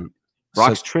season. Okay. And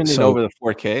Brock's trending over the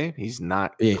 4K. He's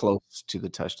not close to the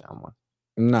touchdown one.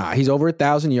 Nah, he's over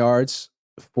 1,000 yards,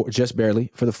 just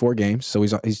barely, for the 4 games. So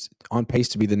he's on pace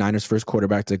to be the Niners' first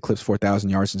quarterback to eclipse 4,000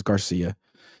 yards since Garcia.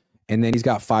 And then he's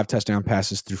got 5 touchdown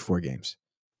passes through 4 games,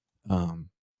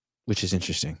 which is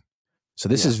interesting. So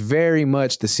this is very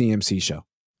much the CMC show.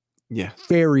 Yeah.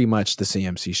 Very much the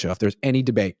CMC show. If there's any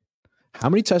debate, how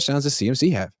many touchdowns does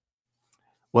CMC have?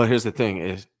 Well, here's the thing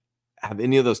is, have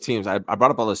any of those teams, I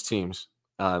brought up all those teams,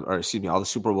 all the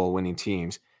Super Bowl winning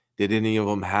teams, did any of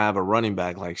them have a running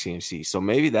back like CMC? So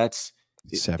maybe that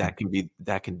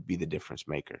can be the difference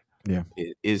maker. Yeah.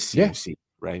 It is CMC,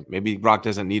 right? Maybe Brock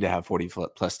doesn't need to have 40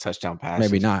 plus touchdown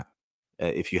passes. Maybe not.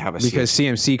 If you have because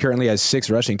CMC currently has 6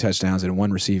 rushing touchdowns and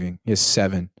 1 receiving. He has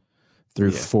 7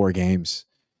 through 4 games.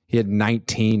 He had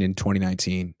 19 in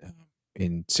 2019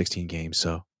 in 16 games.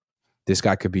 So this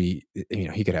guy could be,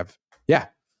 he could have,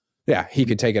 he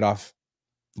could take it off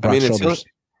Brock's shoulders.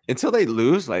 Until they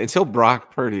lose, like until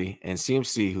Brock Purdy and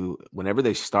CMC, who whenever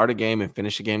they start a game and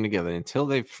finish a game together, until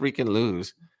they freaking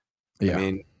lose, I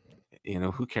mean,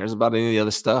 who cares about any of the other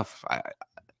stuff?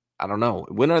 I don't know.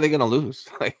 When are they going to lose?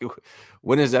 Like,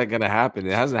 when is that going to happen?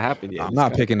 It hasn't happened yet. I'm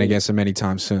not picking against them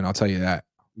anytime soon. I'll tell you that.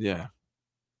 Yeah.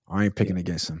 I ain't picking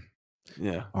against them.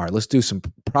 Yeah. All right, let's do some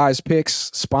Prize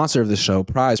Picks. Sponsor of the show,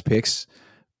 Prize Picks.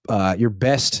 Your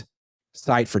best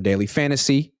site for daily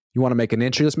fantasy. You want to make an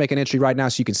entry? Let's make an entry right now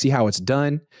so you can see how it's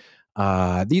done.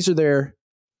 These are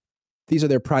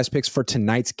their Prize Picks for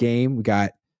tonight's game. We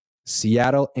got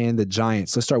Seattle and the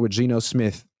Giants. Let's start with Geno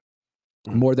Smith.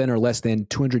 More than or less than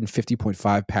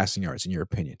 250.5 passing yards, in your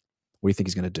opinion. What do you think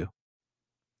he's going to do?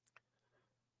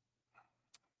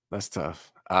 That's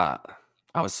tough. I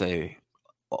would say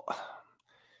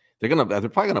they're probably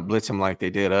gonna blitz him like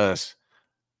they did us.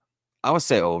 I would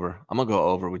say over. I'm gonna go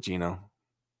over with Geno.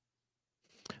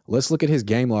 Let's look at his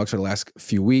game logs for the last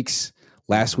few weeks.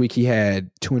 Last week he had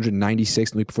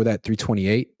 296. The week before that,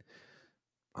 328.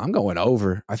 I'm going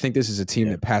over. I think this is a team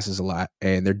that passes a lot,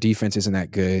 and their defense isn't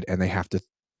that good, and they have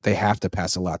to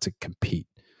pass a lot to compete.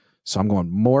 So I'm going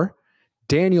more.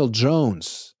 Daniel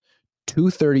Jones,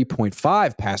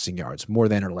 230.5 passing yards, more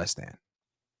than or less than.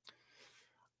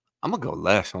 I'm gonna go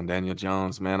less on Daniel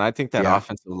Jones, man. I think that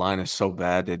offensive line is so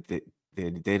bad that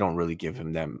they don't really give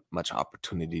him that much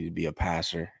opportunity to be a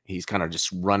passer. He's kind of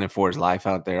just running for his life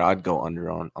out there. I'd go under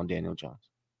on Daniel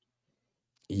Jones.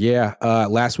 Yeah,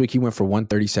 last week he went for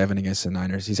 137 against the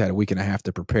Niners. He's had a week and a half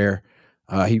to prepare.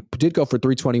 He did go for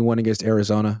 321 against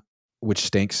Arizona, which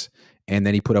stinks, and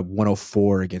then he put up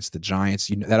 104 against the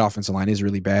Giants. That offensive line is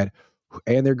really bad,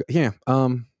 and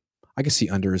I can see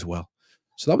under as well.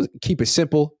 So that was keep it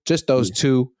simple. Just those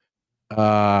two.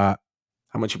 How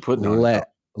much you putting on it?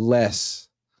 Less.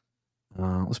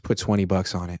 Let's put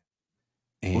 $20 on it.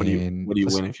 And what do you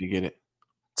win if you get it?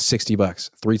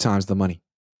 $60, 3 times the money.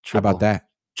 Triple. How about that?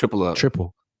 Triple up.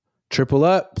 Triple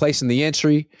up, placing the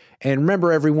entry. And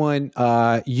remember, everyone,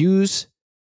 use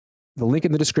the link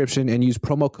in the description and use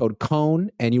promo code Cohn,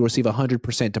 and you will receive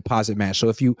 100% deposit match. So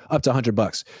if you up to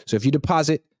 $100. So if you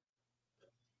deposit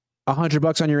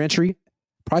 $100 on your entry,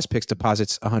 Prize Picks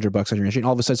deposits $100 on your entry, and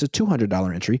all of a sudden it's a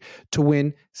 $200 entry to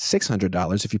win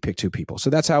 $600 if you pick 2 people.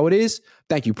 So that's how it is.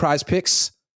 Thank you, Prize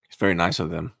Picks. It's very nice of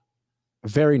them.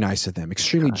 Very nice of them.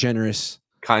 Extremely generous.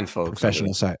 Kind folks.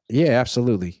 Professional side. Yeah,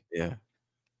 absolutely. Yeah.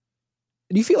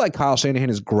 Do you feel like Kyle Shanahan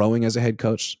is growing as a head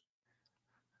coach?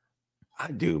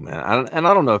 I do, man. I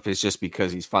don't know if it's just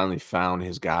because he's finally found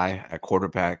his guy at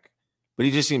quarterback, but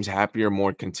he just seems happier,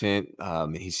 more content.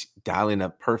 He's dialing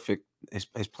up perfect. His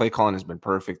play calling has been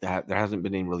perfect. There hasn't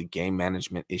been any really game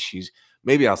management issues,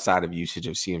 maybe outside of usage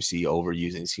of CMC,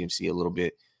 overusing CMC a little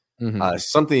bit. Mm-hmm.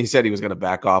 Something he said he was going to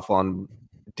back off on,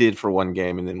 did for one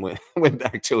game, and then went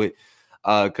back to it.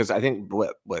 Because I think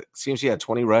what CMC had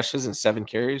 20 rushes and 7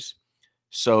 carries.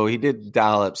 So he did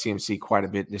dial up CMC quite a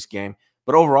bit this game.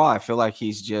 But overall, I feel like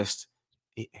he's just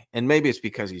 – and maybe it's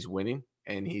because he's winning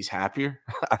and he's happier.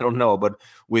 I don't know. But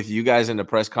with you guys in the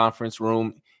press conference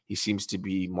room, he seems to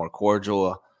be more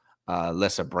cordial,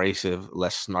 less abrasive,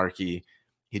 less snarky.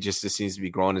 He just seems to be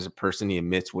growing as a person. He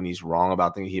admits when he's wrong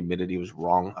about things. He admitted he was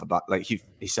wrong about, like, he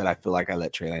said, I feel like I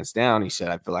let Trey Lance down. He said,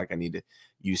 I feel like I need to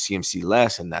use CMC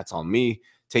less, and that's on me.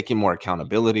 Taking more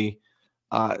accountability.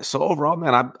 So overall,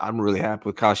 man, I'm really happy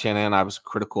with Kyle Shanahan. I was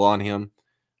critical on him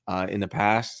in the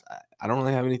past. I don't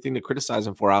really have anything to criticize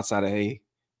him for outside of, hey,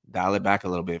 dial it back a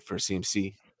little bit for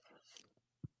CMC.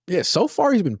 Yeah, so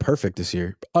far he's been perfect this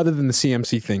year, other than the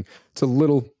CMC thing. It's a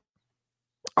little,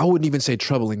 I wouldn't even say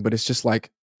troubling, but it's just like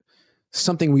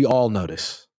something we all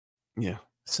notice. Yeah.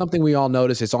 Something we all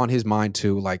notice. It's on his mind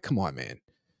too. Like, come on, man.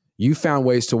 You found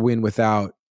ways to win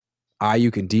without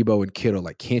Ayuk and Debo and Kittle.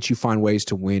 Like, can't you find ways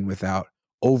to win without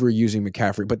overusing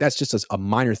McCaffrey? But that's just a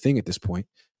minor thing at this point.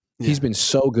 Yeah. He's been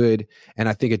so good, and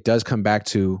I think it does come back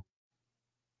to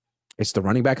it's the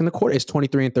running back in the quarter. It's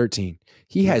 23-13.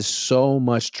 He has so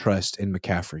much trust in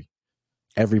McCaffrey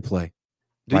every play.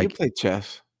 Do you play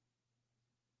chess?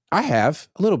 I have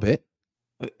a little bit.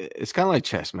 It's kind of like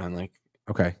chess, man. Like,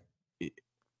 okay,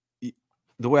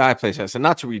 the way I play chess, and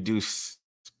not to reduce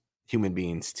human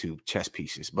beings to chess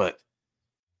pieces, but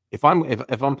if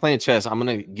I'm playing chess, I'm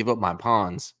gonna give up my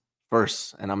pawns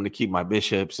first, and I'm gonna keep my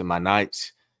bishops and my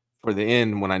knights for the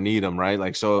end when I need them, right?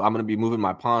 Like, so I'm gonna be moving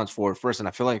my pawns forward first, and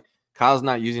I feel like Kyle's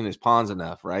not using his pawns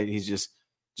enough, right? He's just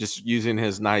using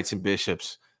his knights and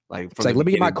bishops. Like, it's like, let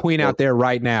me get my queen out there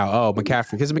right now. Oh,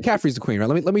 McCaffrey, because McCaffrey's the queen, right?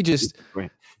 Let me just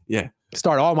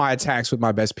start all my attacks with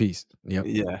my best piece. Yep.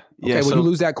 Yeah. Okay, well, you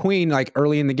lose that queen like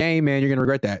early in the game, man, you're gonna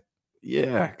regret that.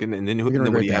 Yeah, and then what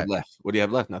do you have left? What do you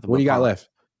have left? Nothing. What do you got left?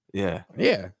 Yeah.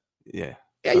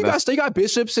 So you got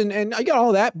bishops and you got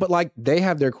all that, but like they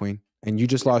have their queen, and you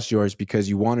just lost yours because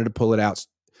you wanted to pull it out.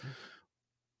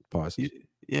 Pause.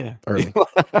 Early.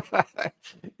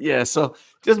 Yeah, so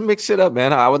just mix it up,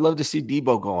 man. I would love to see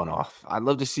Debo going off. I'd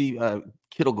love to see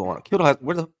Kittle going off.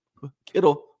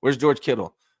 Where's George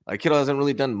Kittle? Like, Kittle hasn't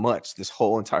really done much this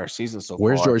whole entire season so far.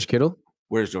 Where's George Kittle?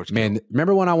 Man,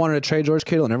 remember when I wanted to trade George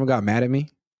Kittle and everyone got mad at me?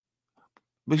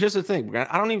 But here's the thing,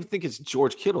 I don't even think it's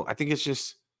George Kittle. I think it's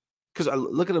just because I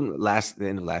look at him the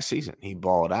end of last season. He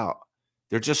balled out.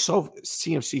 They're just so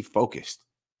CMC focused.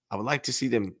 I would like to see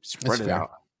them spread it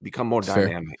out, become more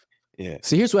dynamic. Yeah.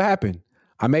 See, here's what happened.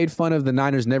 I made fun of the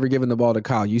Niners never giving the ball to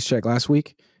Kyle Juszczyk last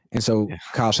week. And so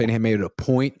Kyle Shanahan made it a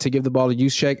point to give the ball to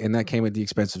Juszczyk, and that came at the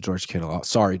expense of George Kittle. Oh,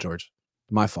 sorry, George.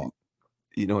 My fault.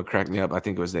 You know what cracked me up? I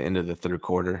think it was the end of the third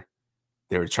quarter.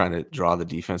 They were trying to draw the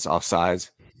defense off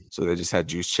sides. So they just had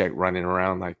Juszczyk running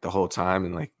around like the whole time.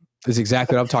 And like, that's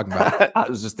exactly what I'm talking about. I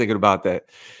was just thinking about that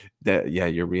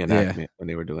your reenactment when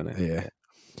they were doing it. Yeah.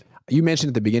 You mentioned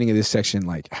at the beginning of this section,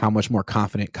 like how much more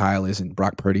confident Kyle is in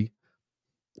Brock Purdy.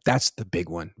 That's the big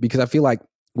one, because I feel like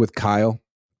with Kyle,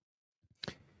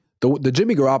 the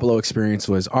Jimmy Garoppolo experience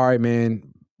was, all right, man,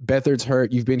 Beathard's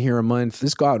hurt. You've been here a month.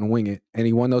 Let's go out and wing it. And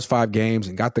he won those 5 games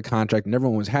and got the contract, and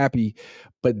everyone was happy.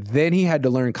 But then he had to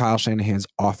learn Kyle Shanahan's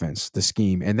offense, the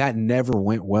scheme, and that never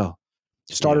went well.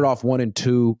 Started off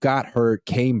 1-2, got hurt,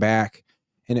 came back,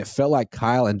 and it felt like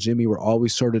Kyle and Jimmy were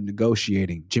always sort of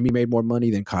negotiating. Jimmy made more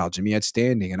money than Kyle. Jimmy had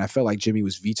standing, and I felt like Jimmy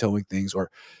was vetoing things,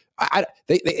 or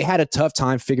they had a tough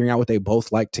time figuring out what they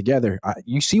both like together.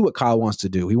 You see what Kyle wants to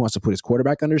do. He wants to put his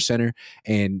quarterback under center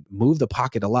and move the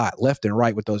pocket a lot, left and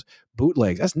right with those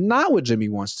bootlegs. That's not what Jimmy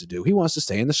wants to do. He wants to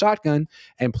stay in the shotgun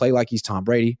and play like he's Tom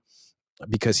Brady,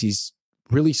 because he's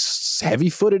really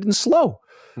heavy-footed and slow.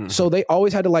 Mm-hmm. So they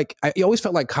always had to I always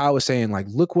felt like Kyle was saying, like,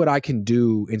 look what I can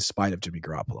do in spite of Jimmy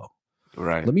Garoppolo.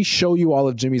 Right. Let me show you all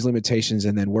of Jimmy's limitations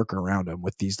and then work around him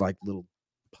with these like little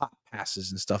pop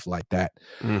passes and stuff like that.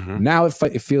 Mm-hmm. Now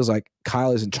it feels like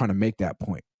Kyle isn't trying to make that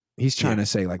point. He's trying to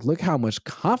say, like, look how much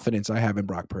confidence I have in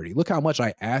Brock Purdy. Look how much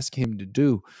I ask him to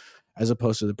do, as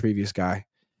opposed to the previous guy.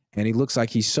 And he looks like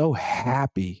he's so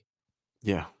happy.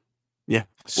 Yeah.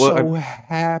 Well,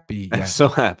 happy. Yeah. So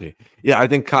happy. Yeah, I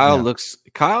think Kyle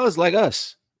is like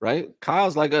us, right?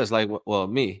 Kyle's like us. Like, well,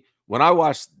 me. When I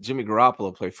watched Jimmy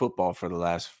Garoppolo play football for the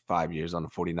last 5 years on the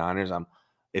 49ers,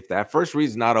 if that first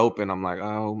read's not open, I'm like,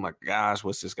 oh my gosh,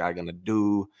 what's this guy gonna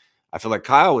do? I feel like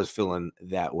Kyle was feeling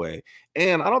that way.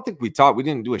 And I don't think we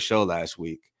didn't do a show last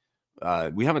week.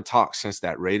 We haven't talked since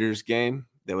that Raiders game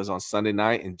that was on Sunday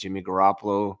night, and Jimmy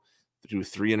Garoppolo threw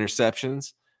 3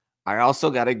 interceptions. I also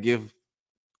got to give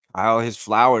Kyle his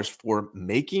flowers for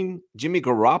making Jimmy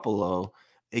Garoppolo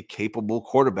a capable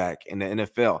quarterback in the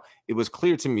NFL. It's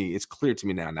clear to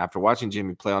me now, and after watching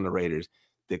Jimmy play on the Raiders,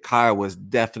 that Kyle was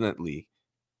definitely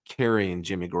carrying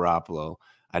Jimmy Garoppolo.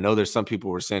 I know there's some people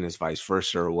who were saying it's vice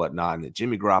versa or whatnot, and that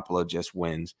Jimmy Garoppolo just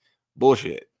wins.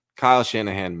 Bullshit. Kyle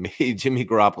Shanahan made Jimmy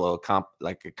Garoppolo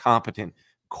a competent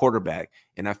quarterback.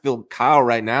 And I feel Kyle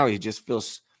right now, he just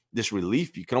feels this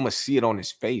relief. You can almost see it on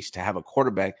his face to have a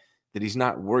quarterback that he's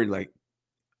not worried, like,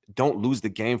 don't lose the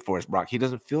game for us, Brock. He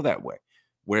doesn't feel that way.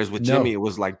 Whereas with Jimmy, No, it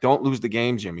was like, don't lose the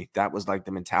game, Jimmy. That was like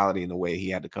the mentality and the way he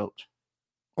had to coach.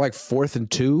 like 4th and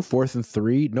 2, 4th and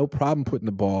 3, no problem putting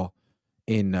the ball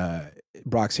in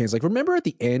Brock's hands. Like, remember at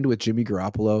the end with Jimmy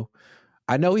Garoppolo?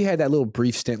 I know he had that little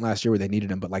brief stint last year where they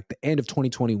needed him, but like the end of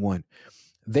 2021,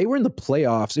 they were in the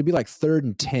playoffs. It'd be like 3rd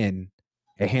and 10,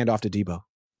 a handoff to Debo.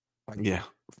 Like, Yeah.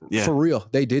 For real.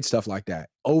 They did stuff like that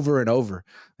over and over.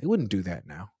 They wouldn't do that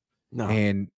now. No.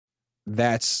 And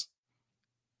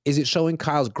is it showing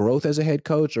Kyle's growth as a head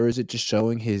coach, or is it just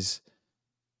showing he's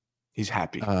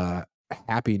happy.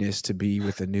 Happiness to be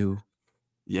with a new,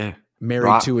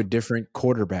 Brock, to a different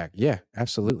quarterback? Yeah,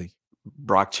 absolutely.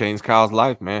 Brock changed Kyle's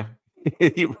life, man.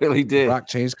 He really did. Brock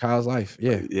changed Kyle's life.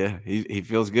 Yeah. Yeah. He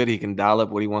feels good. He can dial up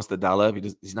what he wants to dial up.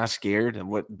 He's not scared of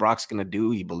what Brock's going to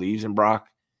do. He believes in Brock.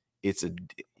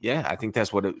 I think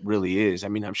that's what it really is. I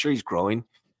mean, I'm sure he's growing.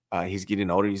 He's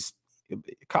getting older.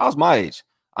 Kyle's my age.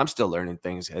 I'm still learning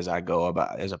things as I go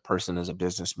about as a person, as a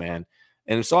businessman.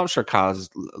 And so I'm sure Kyle's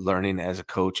learning as a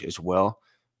coach as well.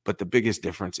 But the biggest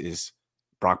difference is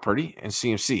Brock Purdy and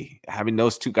CMC. Having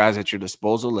those two guys at your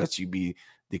disposal lets you be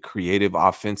the creative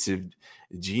offensive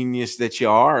genius that you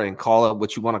are and call it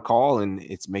what you want to call. And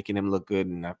it's making him look good.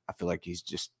 And I feel like he's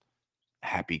just a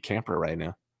happy camper right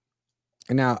now.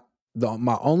 And now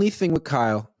my only thing with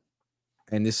Kyle,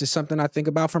 and this is something I think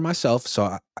about for myself.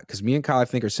 So because me and Kyle, I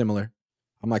think, are similar.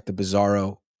 I'm like the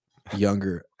bizarro,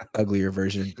 younger, uglier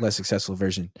version, less successful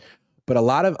version. But a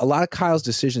lot of Kyle's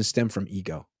decisions stem from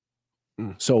ego.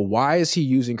 So why is he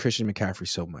using Christian McCaffrey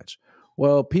so much?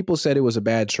 Well, people said it was a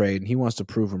bad trade and he wants to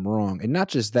prove them wrong. And not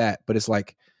just that, but it's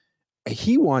like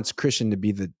he wants Christian to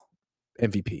be the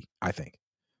MVP, I think.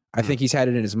 I think he's had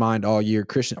it in his mind all year.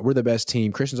 Christian, we're the best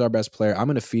team. Christian's our best player. I'm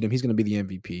going to feed him. He's going to be the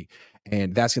MVP.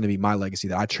 And that's going to be my legacy,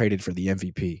 that I traded for the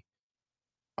MVP.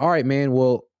 All right, man.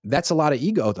 Well, that's a lot of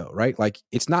ego, though, right? Like,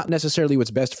 it's not necessarily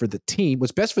what's best for the team.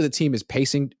 What's best for the team is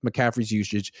pacing McCaffrey's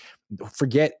usage.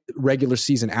 Forget regular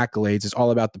season accolades. It's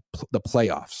all about the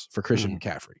playoffs for Christian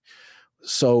McCaffrey.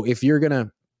 So if you're going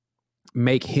to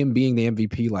make him being the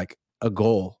MVP like a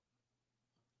goal,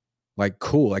 like,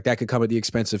 cool, like that could come at the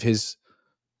expense of his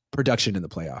production in the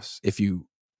playoffs if you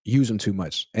use him too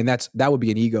much. And that would be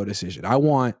an ego decision. I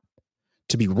want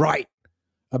to be right.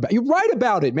 You're right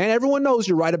about it, man. Everyone knows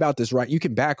you're right about this, right? You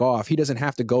can back off. He doesn't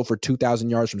have to go for 2,000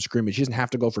 yards from scrimmage. He doesn't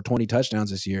have to go for 20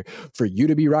 touchdowns this year for you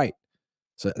to be right.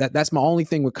 So that's my only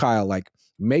thing with Kyle. Like,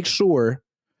 make sure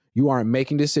you aren't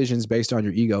making decisions based on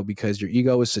your ego, because your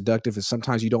ego is seductive, and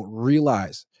sometimes you don't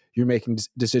realize you're making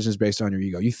decisions based on your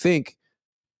ego. You think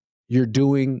you're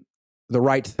doing the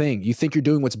right thing. You think you're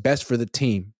doing what's best for the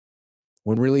team,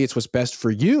 when really it's what's best for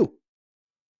you.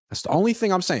 That's the only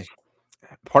thing I'm saying.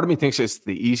 Part of me thinks it's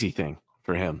the easy thing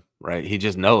for him, right? He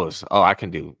just knows, I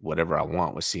can do whatever I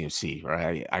want with CMC,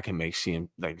 right? I can make CMC,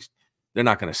 like, they're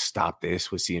not going to stop this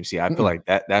with CMC. I feel like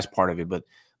that's part of it. But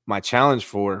my challenge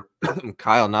for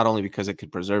Kyle, not only because it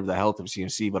could preserve the health of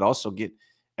CMC, but also get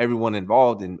everyone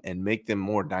involved and make them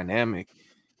more dynamic,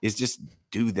 is just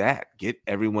do that. Get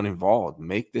everyone involved.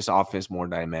 Make this offense more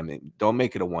dynamic. Don't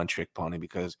make it a one-trick pony,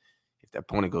 because if that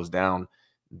pony goes down,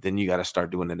 then you got to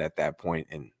start doing it at that point.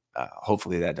 And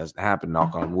hopefully that doesn't happen,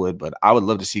 knock on wood. But I would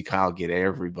love to see Kyle get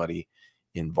everybody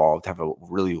involved, have a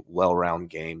really well-rounded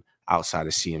game outside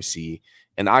of CMC.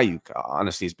 And Ayuk,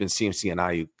 honestly, it's been CMC and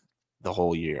Ayuk the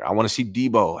whole year. I want to see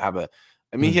Debo have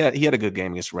he had a good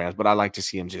game against the Rams, but I like to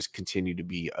see him just continue to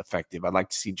be effective. I'd like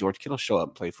to see George Kittle show up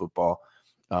and play football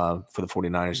for the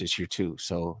 49ers this year too.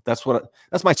 So that's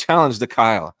my challenge to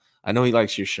Kyle. I know he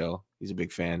likes your show. He's a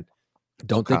big fan.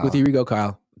 Don't think with your ego,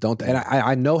 Kyle. And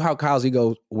I know how Kyle's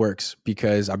ego works,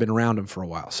 because I've been around him for a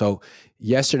while. So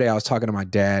yesterday I was talking to my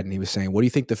dad, and he was saying, what do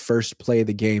you think the first play of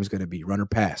the game is going to be, run or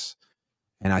pass?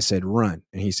 And I said, run.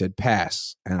 And he said,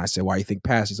 pass. And I said, why do you think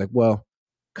pass? He's like, well,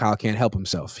 Kyle can't help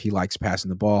himself. He likes passing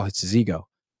the ball. It's his ego.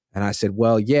 And I said,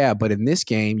 well, yeah, but in this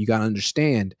game, you got to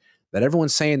understand that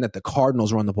everyone's saying that the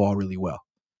Cardinals run the ball really well,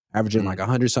 averaging like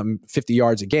 100-something, 50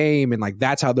 yards a game. And like,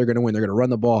 that's how they're going to win. They're going to run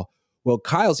the ball. Well,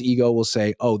 Kyle's ego will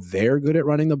say, oh, they're good at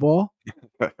running the ball.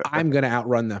 I'm going to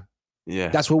outrun them. Yeah.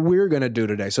 That's what we're going to do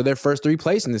today. So their first 3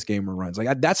 plays in this game were runs.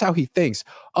 Like, that's how he thinks.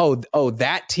 Oh,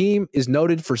 that team is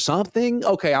noted for something.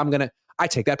 Okay, I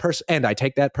take that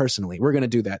personally. We're going to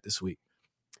do that this week.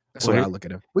 That's the way I look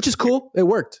at him, which is cool. It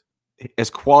worked. As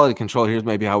quality control, here's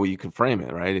maybe how you can frame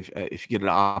it, right? If you get an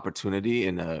opportunity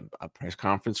in a press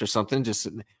conference or something, just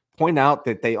point out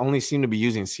that they only seem to be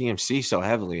using CMC so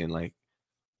heavily, and like,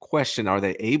 question, are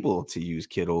they able to use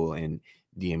Kittle and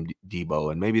DM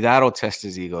Debo, and maybe that'll test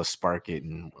his ego, spark it,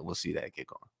 and we'll see that get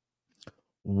going.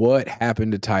 What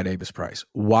happened to Ty Davis Price?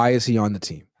 Why is he on the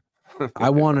team? I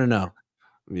want to know.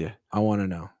 Yeah, I want to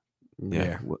know.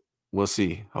 Yeah. We'll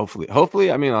see.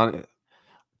 Hopefully. I mean, on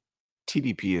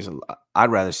TDP is.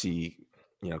 I'd rather see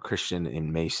Christian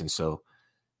and Mason. So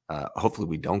hopefully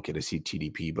we don't get to see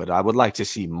TDP, but I would like to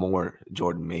see more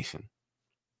Jordan Mason.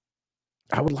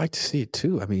 I would like to see it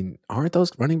too. I mean, aren't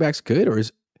those running backs good, or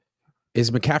is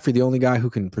McCaffrey the only guy who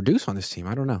can produce on this team?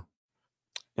 I don't know.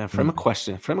 Yeah, frame a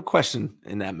question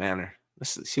in that manner.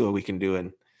 Let's see what we can do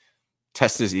and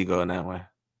test his ego in that way.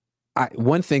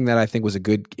 One thing that I think was a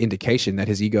good indication that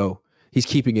his ego, he's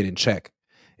keeping it in check,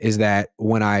 is that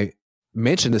when I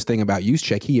mentioned this thing about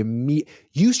Juszczyk,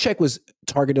 Juszczyk was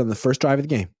targeted on the first drive of the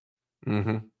game.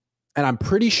 Mm-hmm. And I'm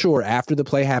pretty sure after the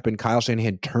play happened, Kyle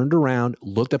Shanahan turned around,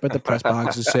 looked up at the press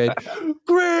box and said,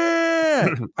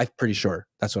 Grant! I'm pretty sure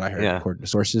that's what I heard, according to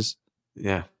sources.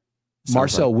 Yeah.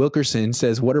 Marcel Wilkerson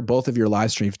says, what are both of your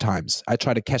live stream times? I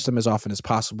try to catch them as often as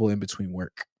possible in between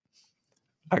work.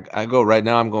 I go right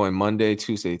now. I'm going Monday,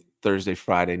 Tuesday, Thursday,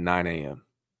 Friday, 9 a.m.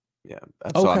 Yeah.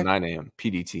 That's all 9 a.m.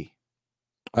 PDT.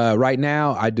 Right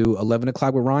now, I do 11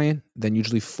 o'clock with Ryan, then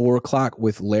usually 4 o'clock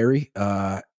with Larry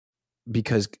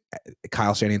because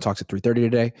Kyle Shanahan talks at 3:30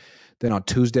 today. Then on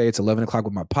Tuesday, it's 11 o'clock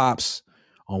with my pops.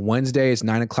 On Wednesday, it's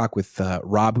 9 o'clock with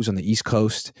Rob, who's on the East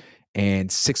Coast, and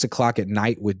 6 o'clock at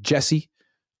night with Jesse.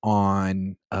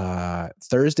 On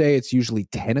Thursday, it's usually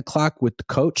 10 o'clock with the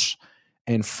coach.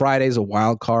 And Friday's a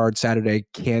wild card. Saturday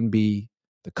can be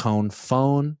the Cohn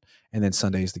phone. And then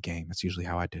Sunday is the game. That's usually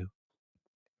how I do.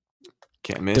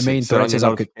 Can't miss the main it. Set on threat your says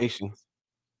notifications.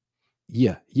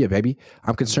 Yeah, baby.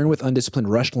 I'm concerned with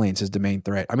undisciplined rush lanes as the main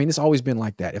threat. I mean, it's always been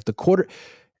like that. If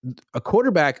a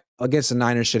quarterback against the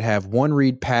Niners should have one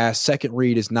read pass, second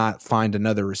read is not find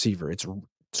another receiver. It's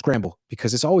scramble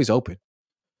because it's always open.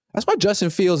 That's why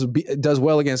Justin Fields does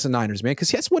well against the Niners, man,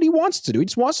 because that's what he wants to do. He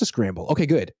just wants to scramble. Okay,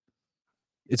 good.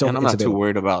 I'm not too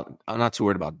worried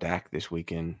about Dak this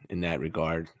weekend in that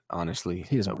regard, honestly.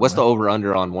 What's the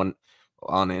over-under on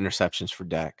the interceptions for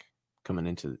Dak coming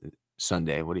into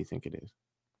Sunday? What do you think it is?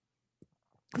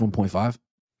 1.5.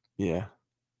 Yeah.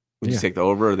 Would you take the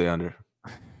over or the under?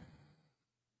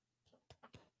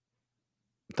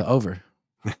 The over.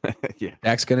 Yeah.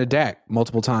 Dak's going to Dak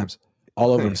multiple times,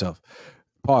 all over himself.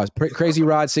 Pause. Crazy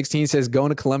Rod 16 says,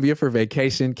 going to Columbia for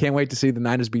vacation. Can't wait to see the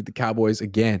Niners beat the Cowboys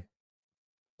again.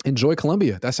 Enjoy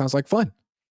Columbia. That sounds like fun.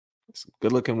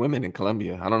 Good looking women in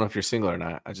Columbia. I don't know if you're single or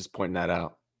not. I just pointing that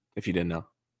out if you didn't know.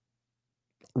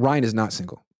 Ryan is not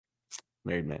single.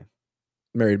 Married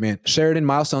man. Sheridan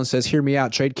Milestone says, hear me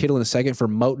out. Trade Kittle in a second for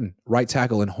Moton, right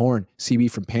tackle, and Horn, CB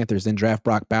from Panthers. Then draft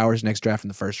Brock Bowers, next draft in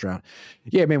the first round.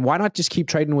 Yeah, man, why not just keep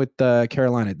trading with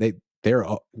Carolina? They're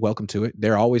welcome to it.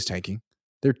 They're always tanking.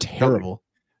 They're terrible.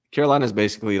 Carolina's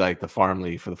basically like the farm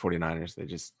league for the 49ers. They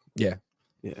just Yeah.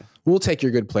 We'll take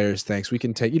your good players, thanks. We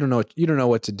can take. You don't know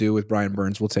what to do with Brian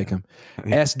Burns. We'll take him.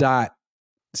 S. Dot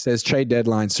says trade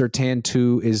deadline. Surtan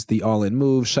 2 is the all-in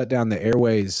move. Shut down the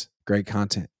airways. Great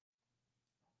content.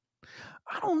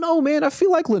 I don't know, man. I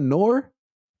feel like Lenore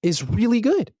is really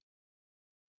good.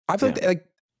 I feel like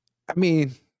I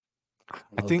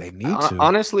think they need to.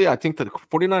 Honestly, I think the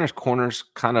 49ers corners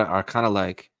are kind of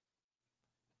like,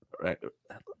 right.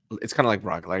 It's kind of like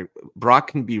Brock. Like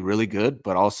Brock can be really good,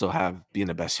 but also be in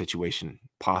the best situation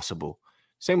possible.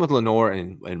 Same with Lenore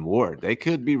and Ward. They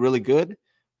could be really good,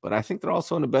 but I think they're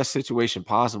also in the best situation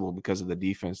possible because of the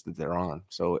defense that they're on.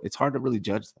 So it's hard to really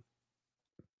judge them.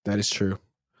 That is true.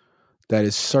 That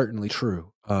is certainly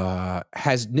true.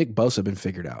 Has Nick Bosa been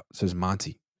figured out? Says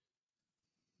Monty.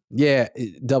 Yeah,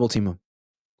 double team him.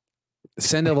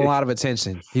 Send him a lot of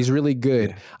attention. He's really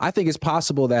good. Yeah. I think it's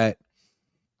possible that,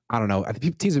 I don't know. I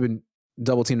think teams have been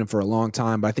double teaming him for a long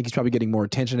time, but I think he's probably getting more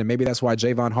attention, and maybe that's why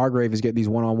Javon Hargrave is getting these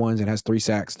one-on-ones and has 3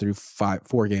 sacks through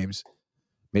 4 games.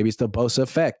 Maybe it's the Bosa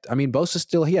effect. I mean,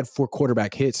 Bosa he had 4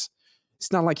 quarterback hits.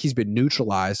 It's not like he's been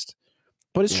neutralized,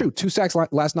 but it's true. 2 sacks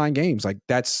last 9 games. Like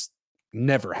that's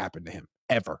never happened to him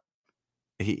ever.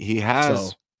 He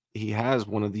has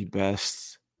one of the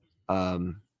best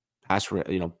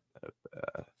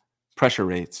pressure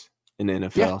rates in the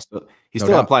NFL. Yeah. So he's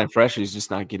still applying pressure. He's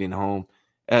just not getting home.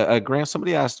 Grant,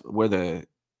 somebody asked where the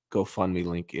GoFundMe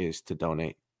link is to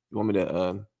donate. You want me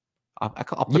to? I'll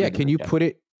put it. Can you put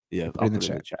it? Yeah, I'll put it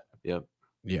in the chat. Yep.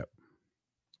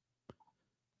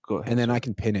 Go ahead. And then I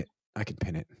can pin it.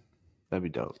 That'd be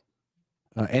dope.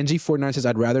 NG49 says,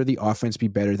 I'd rather the offense be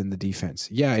better than the defense.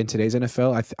 Yeah, in today's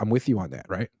NFL, I'm with you on that,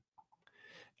 right?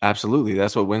 Absolutely.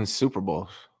 That's what wins Super Bowls.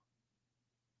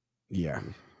 Yeah.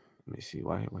 Let me see.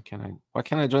 Why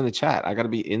can't I join the chat? I got to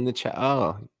be in the chat.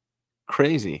 Oh,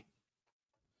 crazy.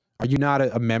 Are you not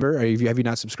a member? Have you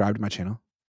not subscribed to my channel?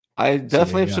 I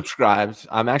definitely have subscribed.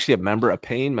 I'm actually a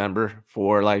paying member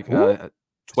for like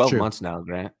 12 months now,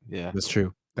 Grant. Yeah, that's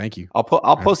true. Thank you. I'll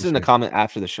post it in the comment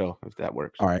after the show if that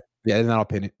works. All right. Yeah, and then I'll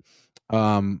pin it.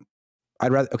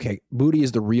 I'd rather Booty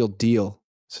is the real deal,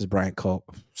 says Bryant Cole.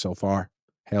 So far.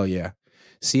 Hell yeah.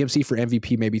 CMC for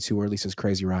MVP may be too early, says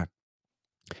Crazy Rod.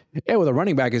 Yeah, well, the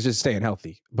running back is just staying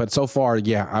healthy. But so far,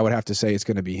 yeah, I would have to say it's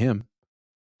going to be him.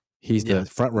 He's the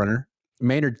front runner.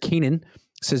 Maynard Keenan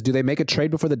says, do they make a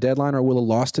trade before the deadline, or will a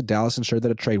loss to Dallas ensure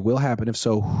that a trade will happen? If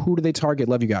so, who do they target?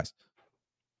 Love you guys.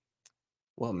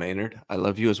 Well, Maynard, I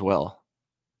love you as well.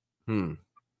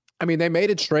 I mean, they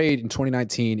made a trade in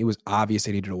 2019. It was obvious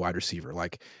they needed a wide receiver.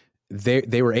 Like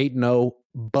they were 8-0,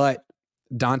 but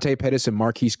Dante Pettis and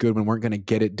Marquise Goodwin weren't going to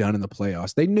get it done in the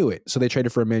playoffs. They knew it, so they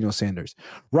traded for Emmanuel Sanders.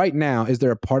 Right now, is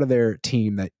there a part of their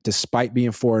team that, despite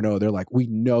being 4-0, they're like, we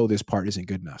know this part isn't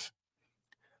good enough?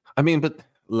 I mean, but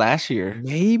last year,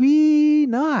 maybe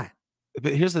not.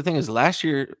 But here's the thing: is last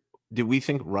year, did we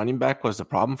think running back was the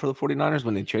problem for the 49ers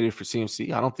when they traded for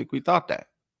CMC? I don't think we thought that,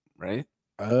 right?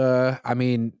 I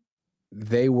mean,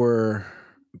 they were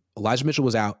Elijah Mitchell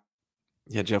was out.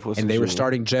 Yeah, Jeff Wilson, and they were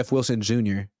starting Jeff Wilson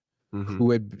Jr.,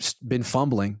 who had been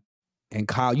fumbling, and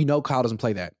Kyle. Kyle doesn't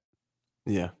play that.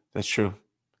 Yeah, that's true.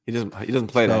 He doesn't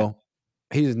play that.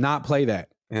 He does not play that.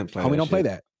 We don't play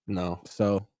that. No.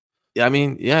 So yeah, I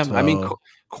mean,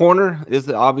 corner is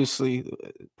obviously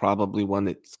probably one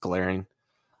that's glaring.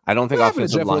 I don't think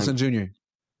offensive Jeff line. Wilson Jr.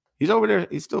 He's over there.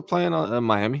 He's still playing on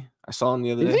Miami. I saw him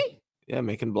the other day. He? Yeah,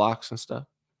 making blocks and stuff.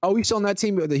 Oh, he's still on that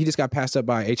team. He just got passed up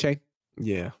by A-Chain?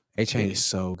 Yeah. A-Chain is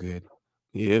so good.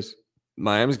 He is.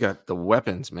 Miami's got the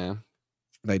weapons, man.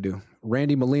 They do.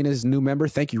 Randy Molina's new member.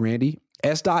 Thank you, Randy.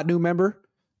 S. New member.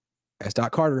 S.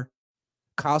 Carter.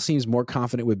 Kyle seems more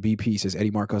confident with BP, says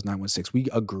Eddie Marcos 916. We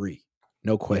agree.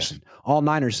 No question. Yes. All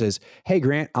Niners says, hey,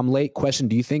 Grant, I'm late. Question,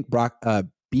 do you think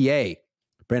B.A.,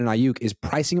 Brandon Ayuk, is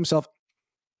pricing himself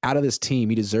out of this team?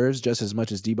 He deserves just as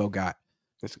much as Debo got.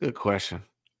 That's a good question.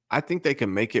 I think they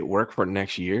can make it work for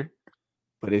next year.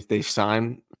 But if they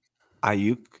sign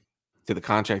Ayuk to the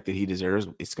contract that he deserves,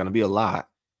 it's going to be a lot.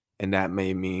 And that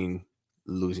may mean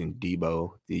losing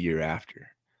Debo the year after.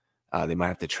 They might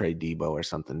have to trade Debo or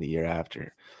something the year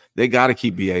after. They got to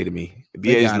keep BA to me.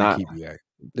 BA is not. Keep BA.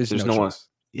 There's no one.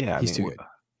 Yeah, he's too good.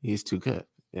 He's too good.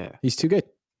 Yeah, he's too good.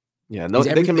 Yeah, no,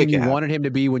 they can make it you happen. wanted him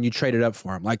to be when you traded up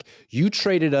for him. Like you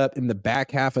traded up in the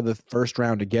back half of the first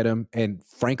round to get him, and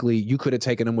frankly, you could have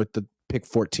taken him with the pick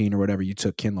 14 or whatever you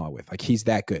took Kinlaw with. Like he's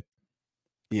that good.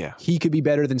 Yeah, he could be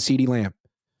better than CeeDee Lamb.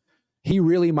 He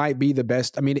really might be the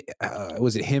best. I mean,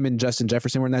 was it him and Justin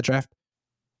Jefferson were in that draft?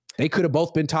 They could have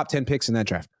both been top 10 picks in that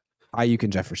draft. Ayuk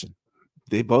and Jefferson.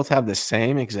 They both have the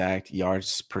same exact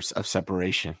yards of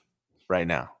separation right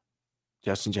now.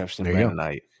 Justin Jefferson, Brandon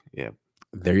Ayuk. Yeah.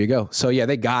 There you go. So, yeah,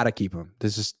 they got to keep him.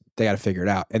 They got to figure it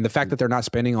out. And the fact that they're not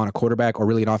spending on a quarterback or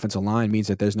really an offensive line means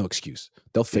that there's no excuse.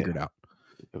 They'll figure it out.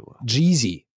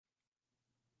 Jeezy.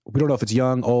 We don't know if it's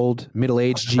young, old,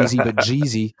 middle-aged Jeezy, but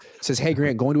Jeezy says, hey,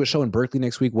 Grant, going to a show in Berkeley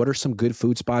next week. What are some good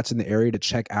food spots in the area to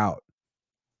check out?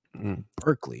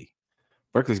 Berkeley's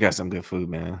got some good food,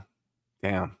 man.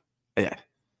 Damn. Yeah.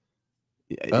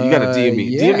 You got to DM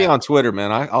me. DM me on Twitter,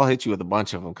 man. I'll hit you with a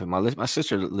bunch of them because my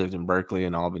sister lived in Berkeley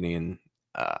and Albany, and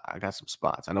I got some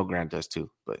spots. I know Grant does too,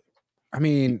 but I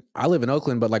mean, I live in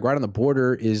Oakland, but like right on the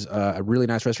border is a really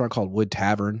nice restaurant called Wood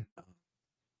Tavern.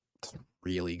 It's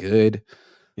really good.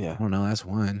 Yeah, I don't know. That's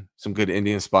one. Some good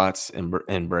Indian spots in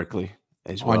Berkeley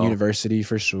as well. On University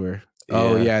for sure. Yeah.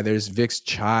 Oh yeah, there's Vic's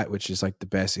Chaat, which is like the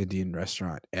best Indian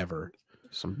restaurant ever.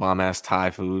 Some bomb ass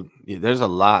Thai food. Yeah, there's a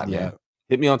lot. Yeah. Man.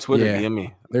 Hit me on Twitter. DM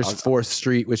me. There's 4th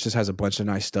Street, which just has a bunch of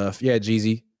nice stuff. Yeah,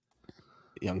 Jeezy.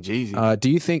 Young Jeezy. Do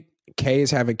you think K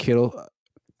is saving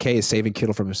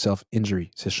Kittle from himself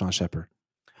injury, says Sean Shepard?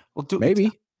 Well,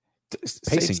 maybe.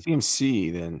 Save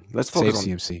CMC then. Let's focus on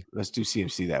CMC. Let's do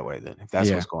CMC that way then. If that's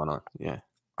what's going on. Yeah.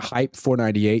 Hype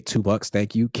 498, $2.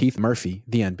 Thank you. Keith Murphy,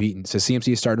 the unbeaten, says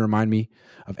CMC is starting to remind me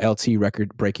of LT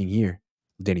record breaking year.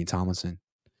 Danny Tomlinson.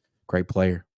 Great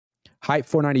player. Hype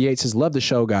 498 says, love the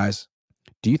show, guys.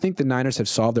 Do you think the Niners have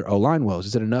solved their O-line woes?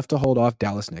 Is it enough to hold off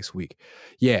Dallas next week?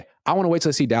 Yeah, I want to wait till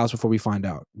I see Dallas before we find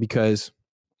out, because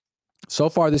so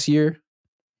far this year,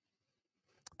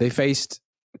 they faced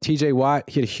TJ Watt.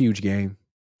 He had a huge game.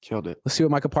 Killed it. Let's see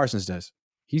what Micah Parsons does.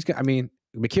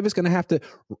 McKivit's going to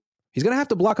have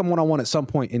to block him one-on-one at some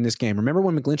point in this game. Remember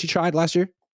when McGlinchey tried last year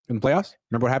in the playoffs?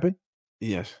 Remember what happened?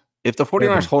 Yes. If the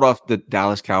 49ers hold off the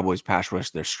Dallas Cowboys pass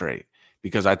rush, they're straight.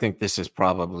 because I think this is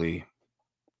probably.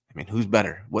 I mean, who's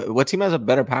better? What team has a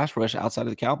better pass rush outside of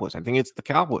the Cowboys? I think it's the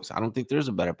Cowboys. I don't think there's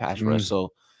a better pass rush.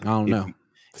 So I don't if know.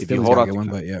 you Philly's hold got a off good one,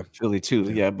 but yeah. Philly too,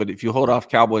 Yeah. yeah. But if you hold off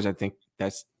Cowboys, I think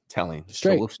that's telling.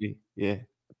 Straight. So we'll see. Yeah.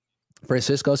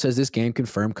 Francisco says this game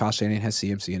confirmed Kyle Shanahan has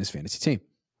CMC in his fantasy team.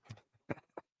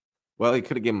 Well, he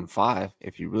could have given him 5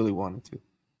 if you really wanted to.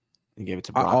 He gave it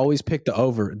to Brock. I always pick the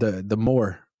over, the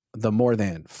more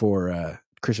than for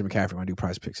Christian McCaffrey when I do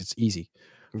prize picks. It's easy.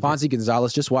 Fonzie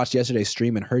Gonzalez just watched yesterday's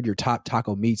stream and heard your top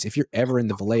taco meats. If you're ever in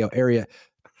the Vallejo area,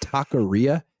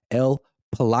 Taqueria El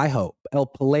Palayo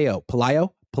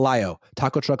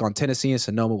taco truck on Tennessee and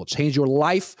Sonoma will change your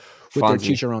life with their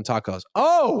chicharron tacos.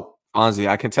 Oh, Fonzie,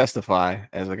 I can testify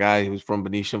as a guy who's from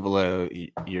Benicia and Vallejo.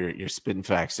 You're spitting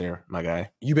facts there, my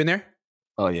guy. You been there?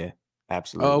 Oh yeah,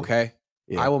 absolutely. Oh, okay.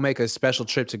 Yeah. I will make a special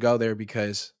trip to go there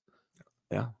because.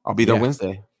 Yeah, I'll be there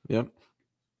Wednesday. Yep.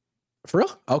 For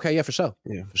real? Okay, yeah, for sure.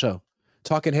 Yeah, for sure.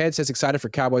 Talking Head says excited for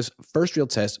Cowboys' first real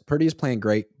test. Purdy is playing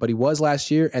great, but he was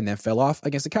last year and then fell off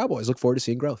against the Cowboys. Look forward to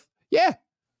seeing growth. Yeah,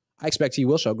 I expect he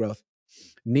will show growth.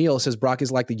 Neil says Brock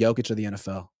is like the Jokic of the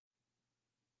NFL.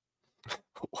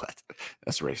 What?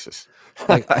 That's racist.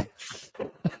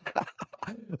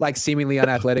 Like seemingly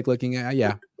unathletic looking.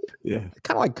 Yeah. Yeah.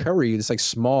 Kind of like Curry. It's like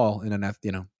small and enough,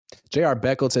 you know. J.R.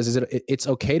 Beckel says, it's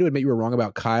okay to admit you were wrong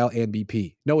about Kyle and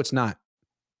BP. No, it's not.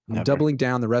 I'm doubling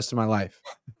down the rest of my life.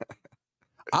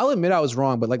 I'll admit I was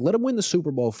wrong, but like let them win the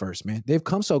Super Bowl first, man. They've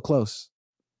come so close.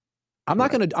 I'm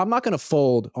not gonna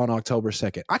fold on October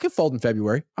 2nd. I can fold in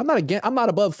February. I'm not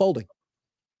above folding.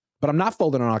 But I'm not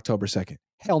folding on October 2nd.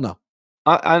 Hell no.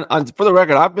 For the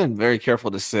record, I've been very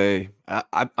careful to say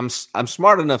I'm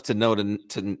smart enough to know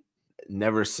to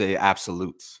never say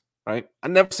absolutes, right? I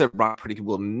never said Brock Purdy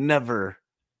will never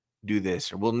do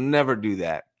this or will never do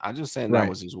that. I'm just saying that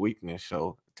was his weakness.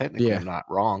 So technically, I'm not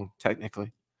wrong.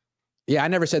 Technically, yeah, I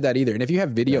never said that either. And if you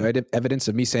have video evidence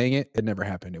of me saying it, it never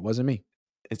happened. It wasn't me.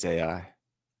 It's AI.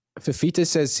 Fafita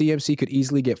says CMC could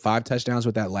easily get 5 touchdowns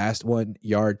with that last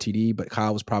 1-yard TD, but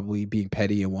Kyle was probably being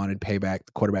petty and wanted payback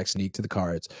the quarterback sneak to the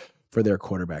Cards for their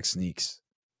quarterback sneaks.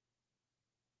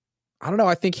 I don't know.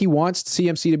 I think he wants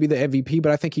CMC to be the MVP,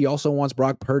 but I think he also wants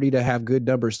Brock Purdy to have good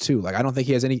numbers too. Like, I don't think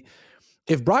he has any.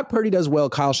 If Brock Purdy does well,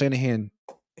 Kyle Shanahan,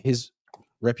 his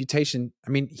reputation, I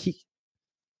mean, he's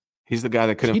the guy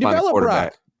that couldn't find a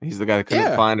quarterback. He's the guy that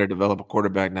couldn't find or develop a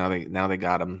quarterback. Now they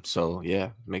got him. So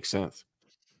yeah, makes sense.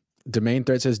 Domain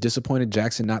Threat says disappointed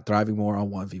Jackson not thriving more on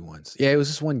 1v1s. Yeah, it was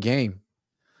just one game.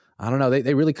 I don't know.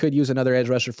 They really could use another edge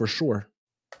rusher for sure.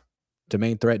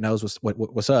 Domain Threat knows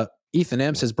what's up. Ethan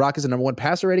M says Brock is the number 1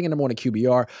 passer rating and number 1 in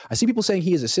QBR. I see people saying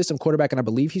he is a system quarterback, and I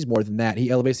believe he's more than that. He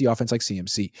elevates the offense like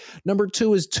CMC. Number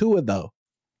 2 is Tua, though.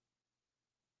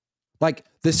 Like,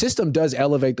 the system does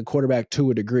elevate the quarterback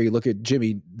to a degree. Look at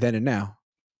Jimmy then and now.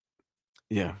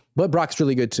 Yeah. But Brock's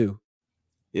really good, too.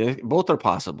 Yeah, both are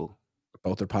possible.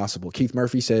 Both are possible. Keith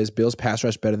Murphy says Bills pass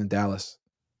rush better than Dallas.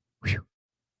 Whew.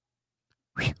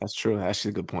 That's true.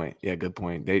 Actually, a good point. Yeah, good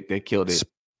point. They killed it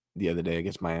the other day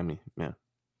against Miami. Yeah.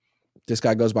 This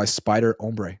guy goes by Spider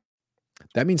Hombre.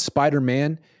 That means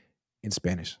Spider-Man in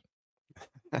Spanish.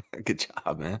 Good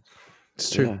job, man. It's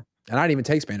true. Yeah. And I didn't even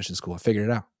take Spanish in school. I figured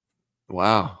it out.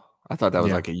 Wow. I thought that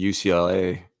was like a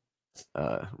UCLA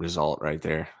result right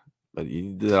there. But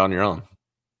you did it on your own.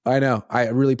 I know. I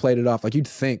really played it off. Like, you'd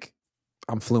think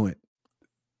I'm fluent.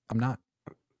 I'm not.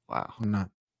 Wow. I'm not.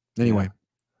 Anyway,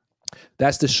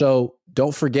 that's the show.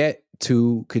 Don't forget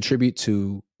to contribute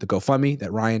to the GoFundMe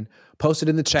that Ryan posted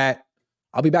in the chat.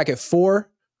 I'll be back at 4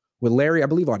 with Larry, I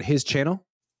believe, on his channel.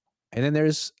 And then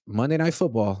there's Monday Night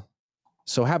Football.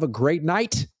 So have a great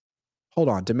night. Hold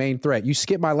on. Domain Threat. You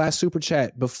skipped my last super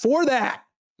chat before that.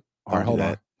 All right, hold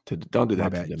on. Don't do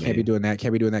that. Can't be doing that.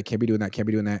 Can't be doing that. Can't be doing that. Can't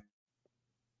be doing that.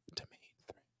 Domain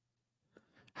Threat.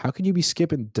 How can you be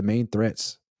skipping Domain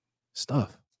Threats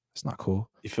stuff? It's not cool.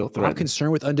 You feel threatened. I'm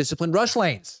concerned with undisciplined rush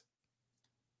lanes.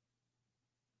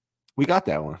 We got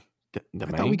that one. I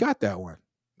thought we got that one.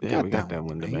 We got that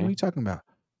one. What are you talking about?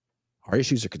 Our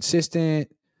issues are consistent.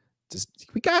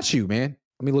 We got you, man.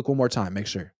 Let me look one more time. Make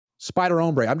sure. Spider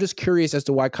Hombre. I'm just curious as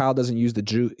to why Kyle doesn't use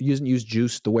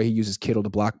Juice the way he uses Kittle to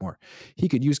block more. He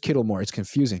could use Kittle more. It's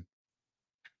confusing.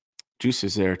 Juice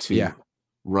is there to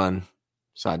run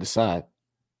side to side.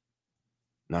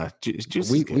 No,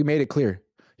 Juice. We made it clear.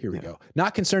 Here we go.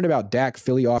 Not concerned about Dak.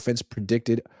 Philly offense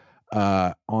predicated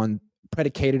on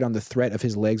the threat of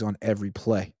his legs on every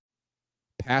play.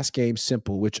 Pass game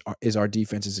simple, which is our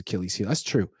defense's Achilles heel. That's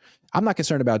true. I'm not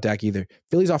concerned about Dak either.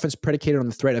 Philly's offense predicated on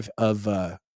the threat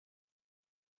of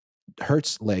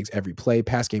Hurts' legs every play.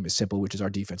 Pass game is simple, which is our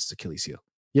defense's Achilles heel.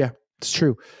 Yeah. It's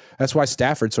true. That's why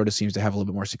Stafford sort of seems to have a little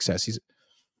bit more success. Hurts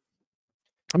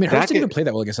didn't even play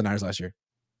that well against the Niners last year.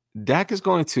 Dak is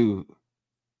going to,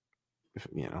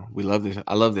 we love this.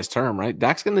 I love this term, right?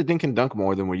 Dak's going to dink and dunk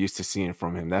more than we're used to seeing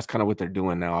from him. That's kind of what they're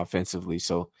doing now offensively.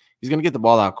 So he's going to get the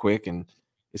ball out quick, and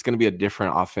it's going to be a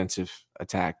different offensive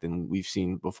attack than we've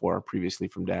seen before previously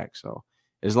from Dak. So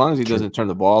as long as he doesn't turn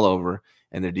the ball over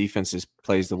and their defense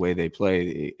plays the way they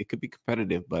play, it could be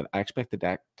competitive, but I expect the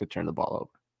Dak to turn the ball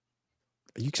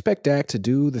over. You expect Dak to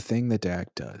do the thing that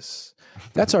Dak does.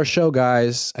 That's our show,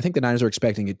 guys. I think the Niners are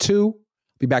expecting it too.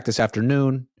 Be back this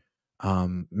afternoon.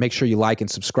 Make sure you like and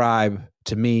subscribe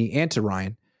to me and to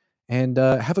Ryan. And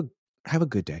have a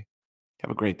good day.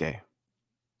 Have a great day.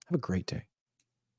 Have a great day.